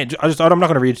nice. Now, I'm not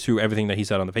going to read through everything that he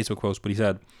said on the Facebook post, but he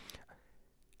said,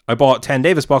 I bought 10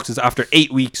 Davis boxes after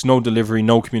 8 weeks, no delivery,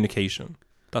 no communication.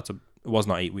 It was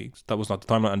not 8 weeks. That was not the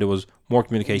timeline, and there was more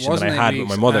communication than I had with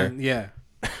my mother. Yeah.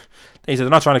 He said, they're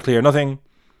not trying to clear nothing.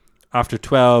 After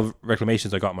 12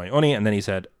 reclamations, I got my money, and then he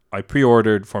said, I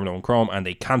pre-ordered Formula 1 Chrome, and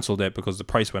they cancelled it because the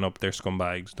price went up. They're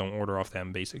scumbags. Don't order off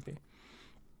them, basically.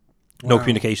 No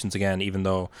communications again, even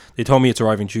though they told me it's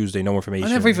arriving Tuesday, no information.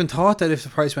 I never even thought that if the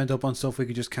price went up on stuff, we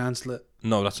could just cancel it.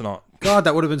 No, that's not. God,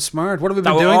 that would have been smart. What have we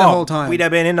been doing the whole time? We'd have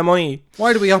been in the money.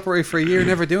 Why do we operate for a year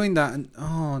never doing that? And,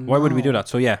 no. Why would we do that?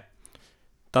 So, yeah,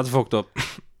 that's fucked up.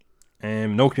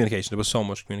 No communication. There was so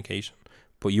much communication,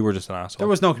 but you were just an asshole. There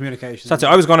was no communication. So that's it.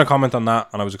 I was going to comment on that,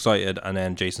 and I was excited, and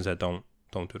then Jason said, don't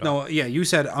do that. No, yeah, you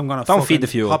said, I'm going to don't feed the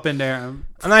fuel. Hop in there.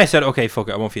 And I said, okay, fuck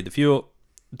it, I won't feed the fuel.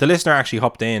 The listener actually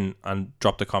hopped in and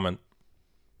dropped a comment.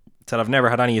 Said, I've never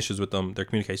had any issues with them. Their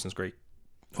communication is great.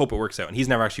 Hope it works out. And he's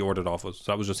never actually ordered off us.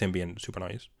 So that was just him being super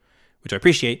nice, which I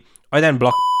appreciate. I then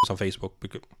blocked on Facebook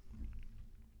because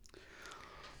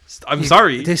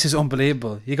sorry. This is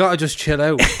unbelievable. You got to just chill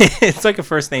out. It's like a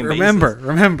first name basis.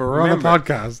 Remember, we're on a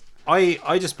podcast.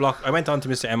 I just blocked. I went on to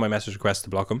Mr. M, my message request to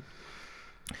block him.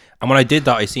 And when I did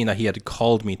that, I seen that he had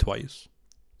called me twice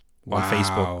on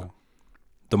Facebook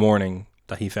the morning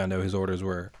that he found out his orders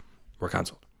were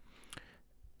cancelled.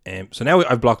 So now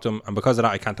I've blocked him, and because of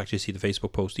that I can't actually see the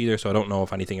Facebook post either, so I don't know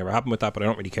if anything ever happened with that, but I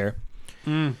don't really care.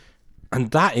 And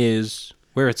that is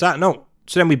where it's at. No.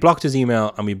 So then we blocked his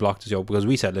email and we blocked his because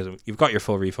we said, listen, you've got your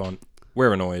full refund.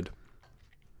 We're annoyed.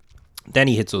 Then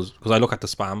he hits us because I look at the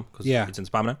spam because it's in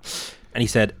spam now, and he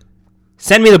said,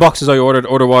 send me the boxes I ordered,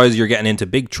 otherwise you're getting into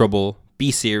big trouble. Be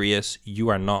serious. You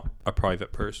are not a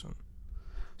private person.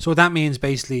 So that means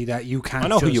basically that you can't. I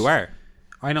know who you are.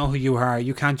 I know who you are.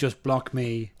 You can't just block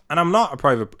me. And I'm not a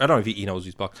private. I don't know if he knows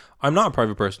he's blocked. I'm not a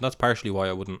private person. That's partially why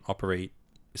I wouldn't operate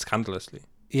scandalously.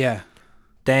 Yeah.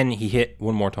 Then he hit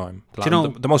one more time.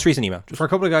 The most recent email. For a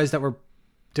couple of guys that were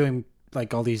doing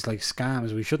like all these like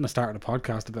scams, we shouldn't have started a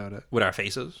podcast about it. With our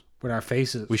faces.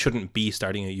 We shouldn't be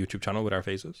starting a YouTube channel with our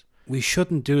faces. We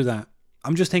shouldn't do that.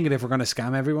 I'm just thinking if we're going to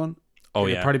scam everyone,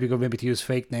 it'd probably be good maybe to use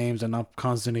fake names and not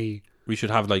constantly. We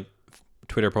should have like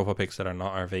Twitter profile pics that are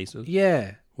not our faces.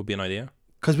 Yeah. Would be an idea.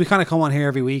 Because we kind of come on here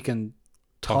every week and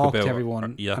talk about to everyone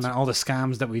and all the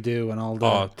scams that we do and all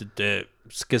that. The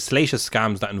salacious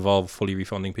scams that involve fully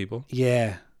refunding people.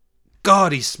 Yeah.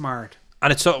 God, he's smart.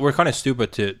 And we're kind of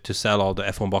stupid to sell all the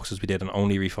F1 boxes we did and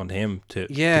only refund him to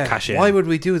cash in. Why would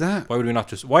we do that? Why would we not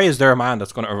just... Why is there a man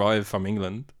that's going to arrive from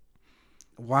England?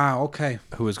 Wow, okay.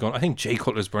 Who is going... I think Jay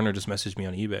Cutler's burner just messaged me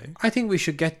on eBay. I think we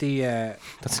should get the...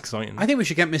 That's exciting. I think we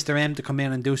should get Mr. M to come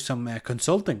in and do some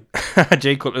consulting.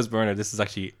 Jay Cutler's burner, this is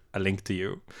actually a link to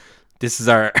you. This is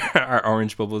our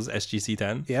Orange Bubbles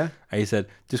SGC10. Yeah. And he said,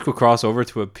 this could cross over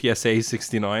to a PSA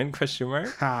 69, question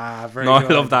mark. Very good. I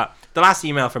love that. The last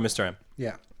email from Mr. M.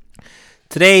 Yeah.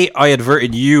 Today, I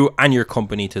adverted you and your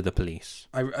company to the police.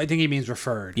 I think he means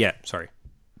referred. Yeah, sorry.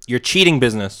 Your cheating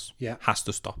business has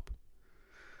to stop.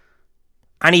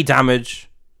 Any damage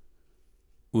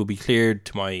will be cleared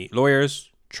to my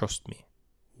lawyers. Trust me.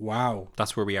 Wow.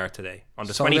 That's where we are today. On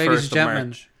the 21st ladies and gentlemen,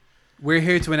 March. We're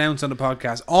here to announce on the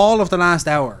podcast all of the last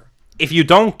hour. If you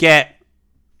don't get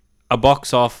a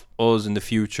box off us in the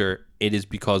future, it is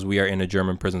because we are in a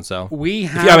German prison cell. If you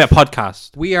have a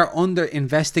podcast. We are under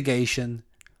investigation.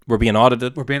 We're being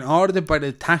audited. We're being audited by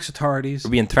the tax authorities.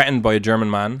 We're being threatened by a German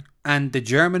man. And the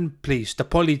German police, the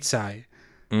Polizei,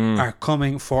 are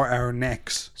coming for our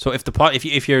necks. So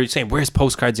if you're saying, where's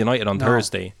Postcards United on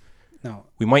Thursday? No.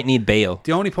 We might need bail.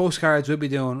 The only postcards we'll be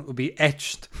doing will be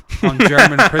etched on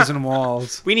German prison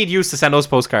walls. We need you to send us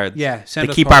postcards. Yeah, send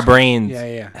us keep our brains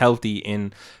healthy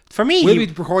in... For me... We'll be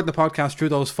recording the podcast through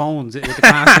those phones with the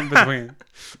glass in between.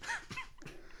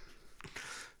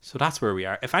 So that's where we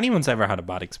are. If anyone's ever had a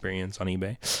bad experience on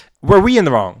eBay, were we in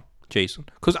the wrong, Jason?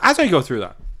 Because as I go through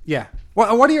that... Yeah.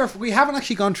 What are your... We haven't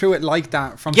actually gone through it like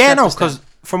that from step to step. Because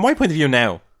from my point of view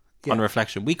now... On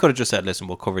reflection, we could have just said, listen,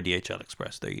 we'll cover DHL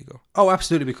Express. There you go. Oh,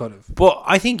 absolutely, we could have. But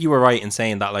I think you were right in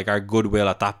saying that like our goodwill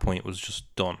at that point was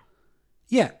just done.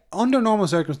 Yeah. Under normal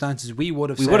circumstances, we would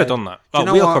have done that. Oh,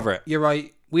 we'll cover it. You're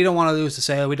right. We don't want to lose the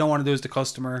sale. We don't want to lose the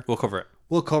customer. We'll cover it.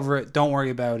 We'll cover it. Don't worry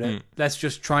about it. Let's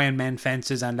just try and mend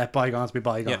fences and let bygones be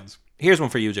bygones. Yeah. Here's one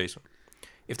for you, Jason.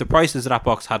 If the prices of that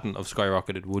box hadn't have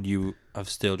skyrocketed, would you have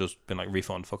still just been like,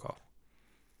 refund, fuck off?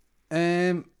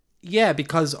 Yeah,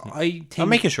 because I think I'm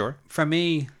making sure. for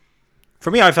me,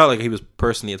 I felt like he was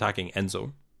personally attacking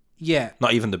Enzo, yeah,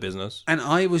 not even the business. and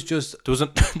I was just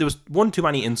There was one too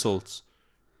many insults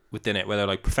within it, whether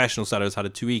like professional sellers had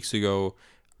it 2 weeks ago.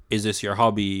 Is this your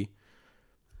hobby?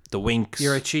 The winks.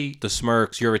 you're a cheat. The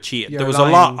smirks. You're a cheat. You're There was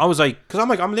lying. a lot. I was like, because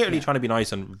I'm literally trying to be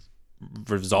nice and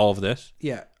resolve this.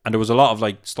 Yeah, And there was a lot of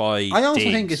like sly. I also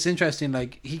digs. think it's interesting.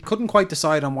 Like he couldn't quite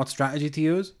decide on what strategy to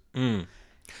use. There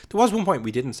was one point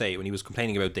we didn't say when he was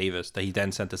complaining about Davis that he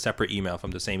then sent a separate email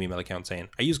from the same email account saying,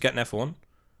 "Are you getting F1?"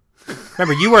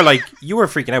 Remember, you were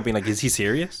freaking out, being like, "Is he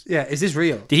serious?" Yeah, is this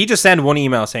real? Did he just send one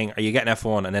email saying, "Are you getting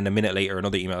F1?" and then a minute later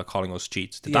another email calling us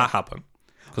cheats? Did that happen?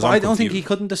 Because I don't think he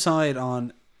couldn't decide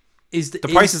on The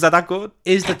prices are that good?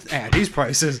 Is these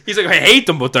prices? He's like, I hate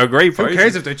them, but they're great Who prices.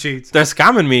 cares if they're cheats? They're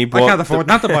scamming me, but I can't afford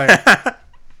not to buy it.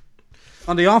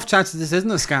 On the off chance that this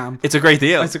isn't a scam, it's a great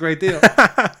deal. it's a great deal.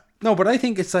 No, but I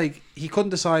think it's like he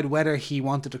couldn't decide whether he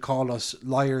wanted to call us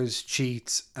liars,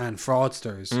 cheats, and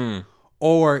fraudsters,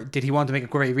 or did he want to make a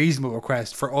very reasonable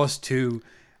request for us to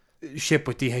ship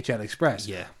with DHL Express.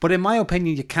 Yeah. But in my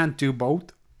opinion, you can't do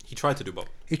both. He tried to do both.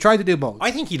 He tried to do both.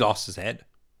 I think he lost his head.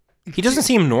 He doesn't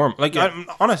seem normal. Like,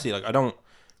 honestly, like, I don't...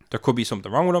 There could be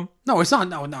something wrong with him. No, it's not.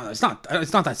 No, it's not.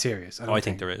 It's not that serious. I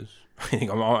think there is. I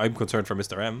think I'm concerned for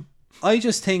Mr. M. I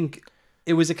just think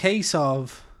it was a case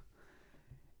of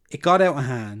it got out of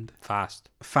hand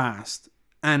fast,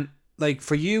 and like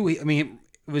for you, I mean,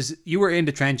 it was you were in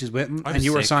the trenches with him, and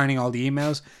you were signing all the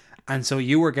emails, and so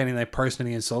you were getting like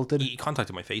personally insulted. He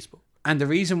contacted my Facebook, and the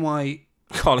reason why,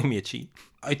 calling me a cheat.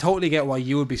 I totally get why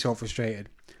you would be so frustrated.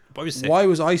 I was sick. Why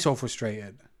was I so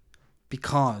frustrated?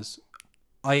 Because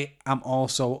I am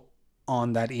also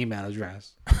on that email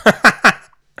address.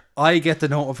 I get the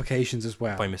notifications as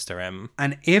well. By Mr. M.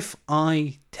 And if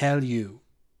I tell you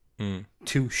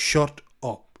to shut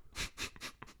up,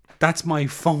 that's my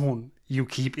phone you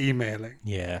keep emailing.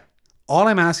 Yeah. All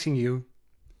I'm asking you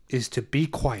is to be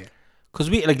quiet. Because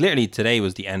we, like, literally today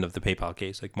was the end of the PayPal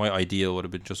case. Like, my ideal would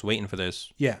have been just waiting for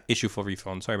this. Yeah. Issue full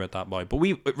refund. Sorry about that, boy. But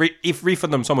we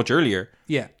refund them so much earlier.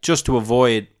 Yeah. Just to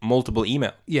avoid multiple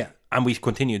email. Yeah. And we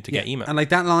continued to get email. And like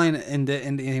that line in the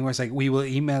thing where it's like, we will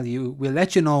email you, we'll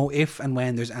let you know if and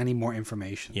when there's any more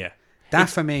information. Yeah. That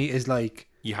for me is like,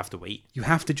 you have to wait. you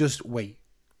have to just wait.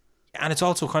 And it's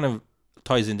also kind of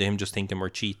ties into him just thinking we're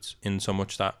cheats in so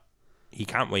much that he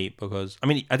can't wait because, I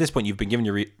mean, at this point you've been given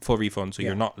your full refund, so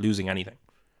you're not losing anything.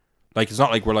 Like, it's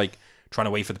not like we're like trying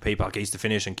to wait for the PayPal case to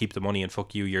finish and keep the money and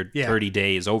fuck you, your 30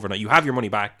 days over. Now, you have your money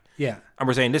back. Yeah. And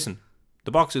we're saying, listen,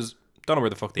 the boxes, don't know where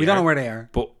the fuck they are. We don't know where they are.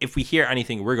 But if we hear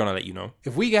anything, we're going to let you know.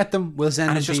 If we get them, we'll send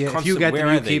And them it's to just you. If constant, you get where them,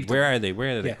 are you they? keep them. Where are they?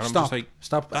 Where are they? Yeah, And I'm stop. just like,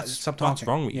 Stop talking. What's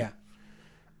wrong with you? Yeah.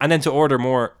 And then to order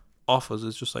more off us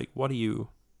is just like, what are you...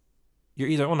 You're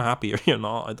either unhappy or you're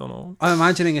not. I don't know. I'm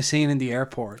imagining a scene in the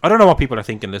airport. I don't know what people are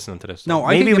thinking listening to this. No,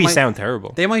 I maybe think we might, sound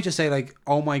terrible. They might just say like,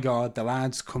 "Oh my god, the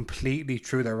lads completely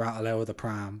threw their rattle out of the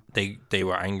pram." They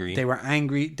were angry. They were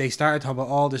angry. They started talking about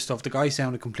all this stuff. The guy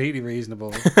sounded completely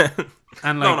reasonable.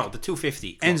 And no, like, the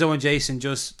 250. Enzo and Jason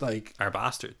just like are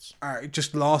bastards.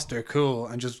 Just lost their cool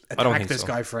and just attacked this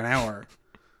guy for an hour.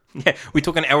 Yeah, we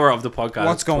took an hour of the podcast.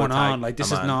 What's going on? Like,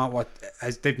 this is not what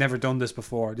they've never done this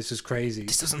before. This is crazy.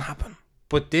 This doesn't happen.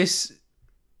 But this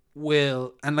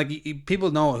will, and like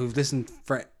people know who've listened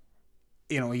for,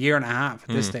 a year and a half at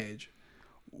this stage,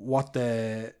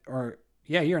 a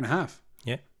year and a half.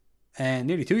 Yeah. And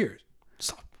nearly 2 years.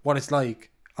 Stop. What it's like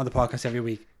on the podcast every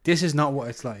week. This is not what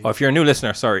it's like. Oh, if you're a new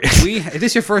listener, sorry. If this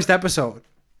is your first episode,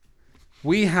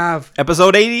 we have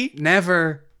episode 80?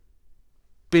 never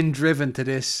been driven to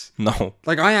this. No.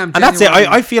 Like, I am. And that's it.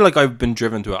 I feel like I've been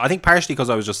driven to it. I think partially because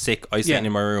I was just sick, isolating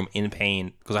in my room in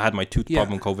pain because I had my tooth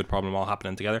problem, COVID problem all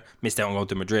happening together. Missed out on going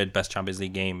to Madrid, best Champions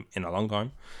League game in a long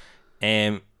time.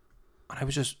 And I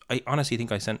honestly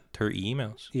think I sent 30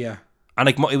 emails. Yeah. And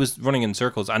like it was running in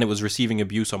circles and it was receiving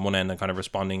abuse on one end and kind of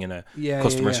responding in a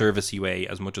customer servicey way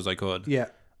as much as I could. Yeah.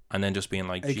 And then just being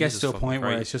like, it gets to a point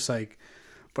where it's just like,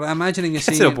 but I'm imagining it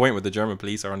gets to a point where the German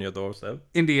police are on your doorstep.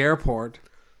 In the airport.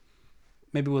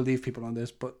 Maybe we'll leave people on this,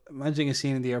 but imagining a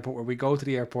scene in the airport where we go to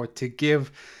the airport to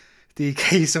give the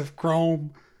case of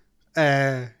Chrome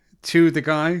to the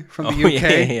guy from the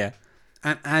UK. Yeah.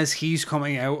 And as he's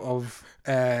coming out of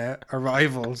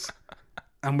arrivals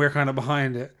and we're kind of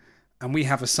behind it and we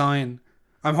have a sign.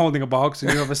 I'm holding a box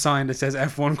and you have a sign that says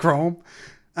F1 Chrome.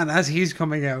 And as he's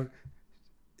coming out,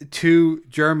 2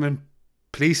 German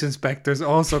police inspectors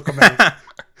also come out.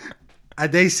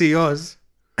 And they see us.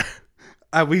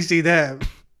 And we see them.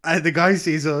 And the guy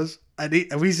sees us.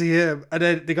 and we see him, and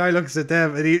then the guy looks at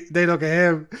them, and they look at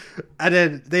him, and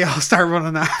then they all start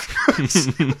running after us.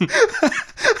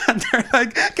 And they're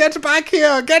like, get back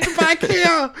here, get back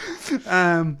here.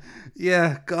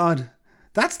 Yeah, God.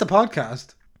 That's the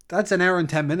podcast. That's an hour and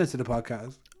 10 minutes of the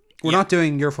podcast. We're not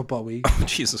doing your football week. Oh,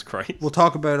 Jesus Christ. We'll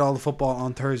talk about all the football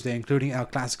on Thursday, including El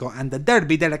Clasico and the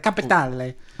Derby della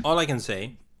Capitale. All I can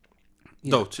say,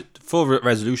 though, full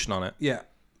resolution on it. Yeah.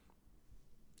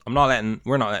 We're not letting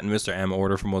Mr. M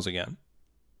order from us again.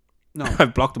 No.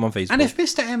 I've blocked him on Facebook. And if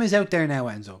Mr. M is out there now,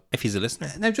 Enzo. If he's a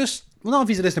listener. Now not if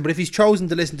he's a listener, but if he's chosen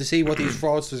to listen to see what these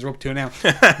fraudsters are up to now,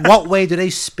 what way do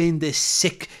they spin this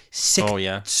sick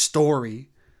story?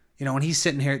 You know, and he's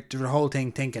sitting here through the whole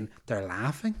thing thinking, they're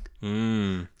laughing?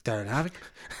 They're laughing?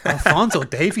 Alphonso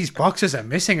Davies boxes are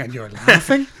missing and you're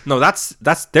laughing? No,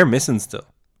 they're missing still.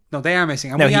 No, they are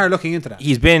missing. And now, we are looking into that.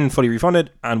 He's been fully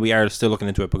refunded and we are still looking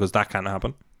into it because that can't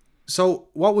happen. So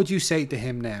what would you say to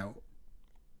him now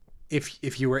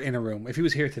if you were in a room, if he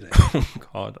was here today? Oh,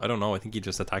 God. I don't know. I think he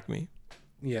just attacked me.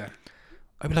 Yeah.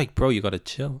 I'd be like, bro, you got to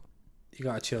chill. You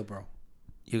got to chill, bro.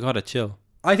 You got to chill.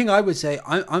 I think I would say,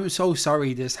 I'm so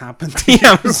sorry this happened.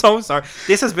 Yeah, I'm so sorry.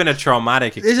 This has been a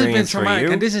traumatic experience This has been traumatic, for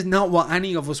you. and this is not what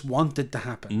any of us wanted to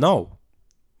happen. No.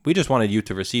 We just wanted you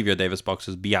to receive your Davis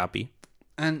boxes, be happy.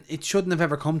 And it shouldn't have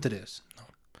ever come to this. No.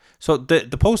 So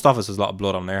the post office has a lot of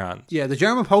blood on their hands. Yeah, the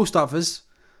German post office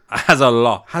has a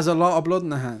lot of blood in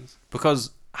their hands. Because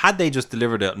had they just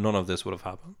delivered it, none of this would have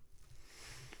happened.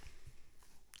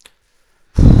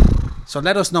 So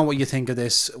let us know what you think of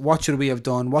this. What should we have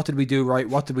done? What did we do right?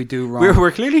 What did we do wrong?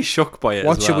 We're clearly shook by it.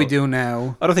 What should we do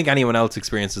now? I don't think anyone else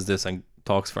experiences this and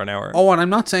talks for an hour. Oh, and I'm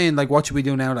not saying like what should we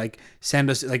do now? Like send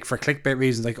us like for clickbait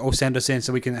reasons. Like send us in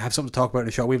so we can have something to talk about in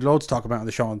the show. We have loads to talk about on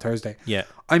the show on Thursday. Yeah.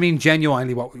 I mean,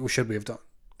 genuinely, what should we have done?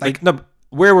 Like no,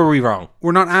 where were we wrong?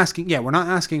 We're not asking. Yeah, we're not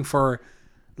asking for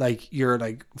like your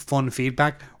like fun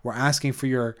feedback. We're asking for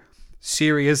your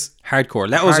serious hardcore.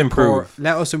 Let us improve.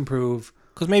 Let us improve.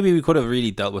 Because maybe we could have really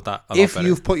dealt with that a lot if better.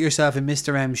 You've put yourself in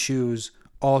Mr. M's shoes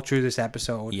all through this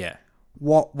episode, yeah,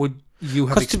 what would you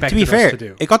have expected to be fair, us to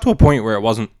do? It got to a point where it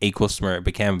wasn't a customer, it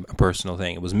became a personal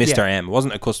thing. It was Mr. M. It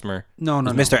wasn't a customer. No. It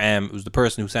was Mr. M. It was the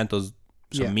person who sent us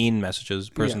some mean messages,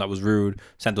 person that was rude,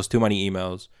 sent us too many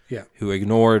emails, who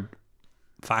ignored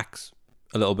facts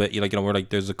a little bit. We're like,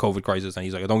 there's a COVID crisis, and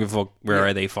he's like, I don't give a fuck, where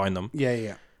are they, find them.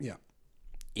 Yeah,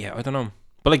 I don't know.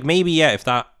 But like maybe, if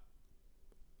that,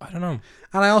 I don't know.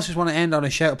 And I also just want to end on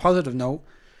a positive note.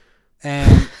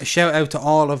 A shout out to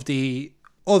all of the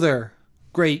other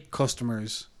great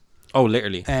customers. Oh,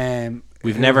 literally.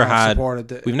 We've who never have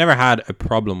had a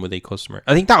problem with a customer.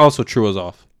 I think that also threw us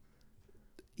off.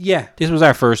 Yeah. This was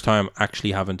our first time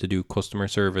actually having to do customer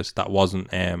service that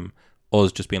wasn't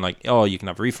us just being like, oh, you can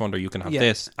have a refund or you can have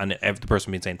this, and the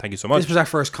person being saying thank you so much. This was our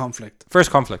first conflict.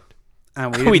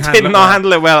 And we did not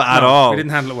handle it well at all. We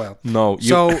didn't handle it well. No.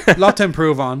 So, a lot to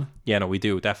improve on. Yeah, no, we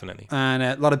do, definitely. And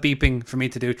a lot of beeping for me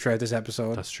to do throughout this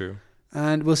episode. That's true.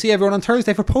 And we'll see everyone on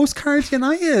Thursday for Postcards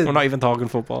United. We're not even talking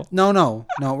football. No.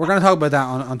 We're going to talk about that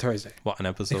on Thursday. What an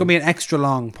episode. It could be an extra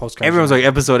long Postcards Everyone's like,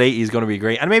 episode 80 is going to be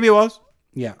great. And maybe it was.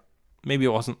 Yeah. Maybe it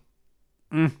wasn't.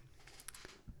 Let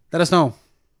us know.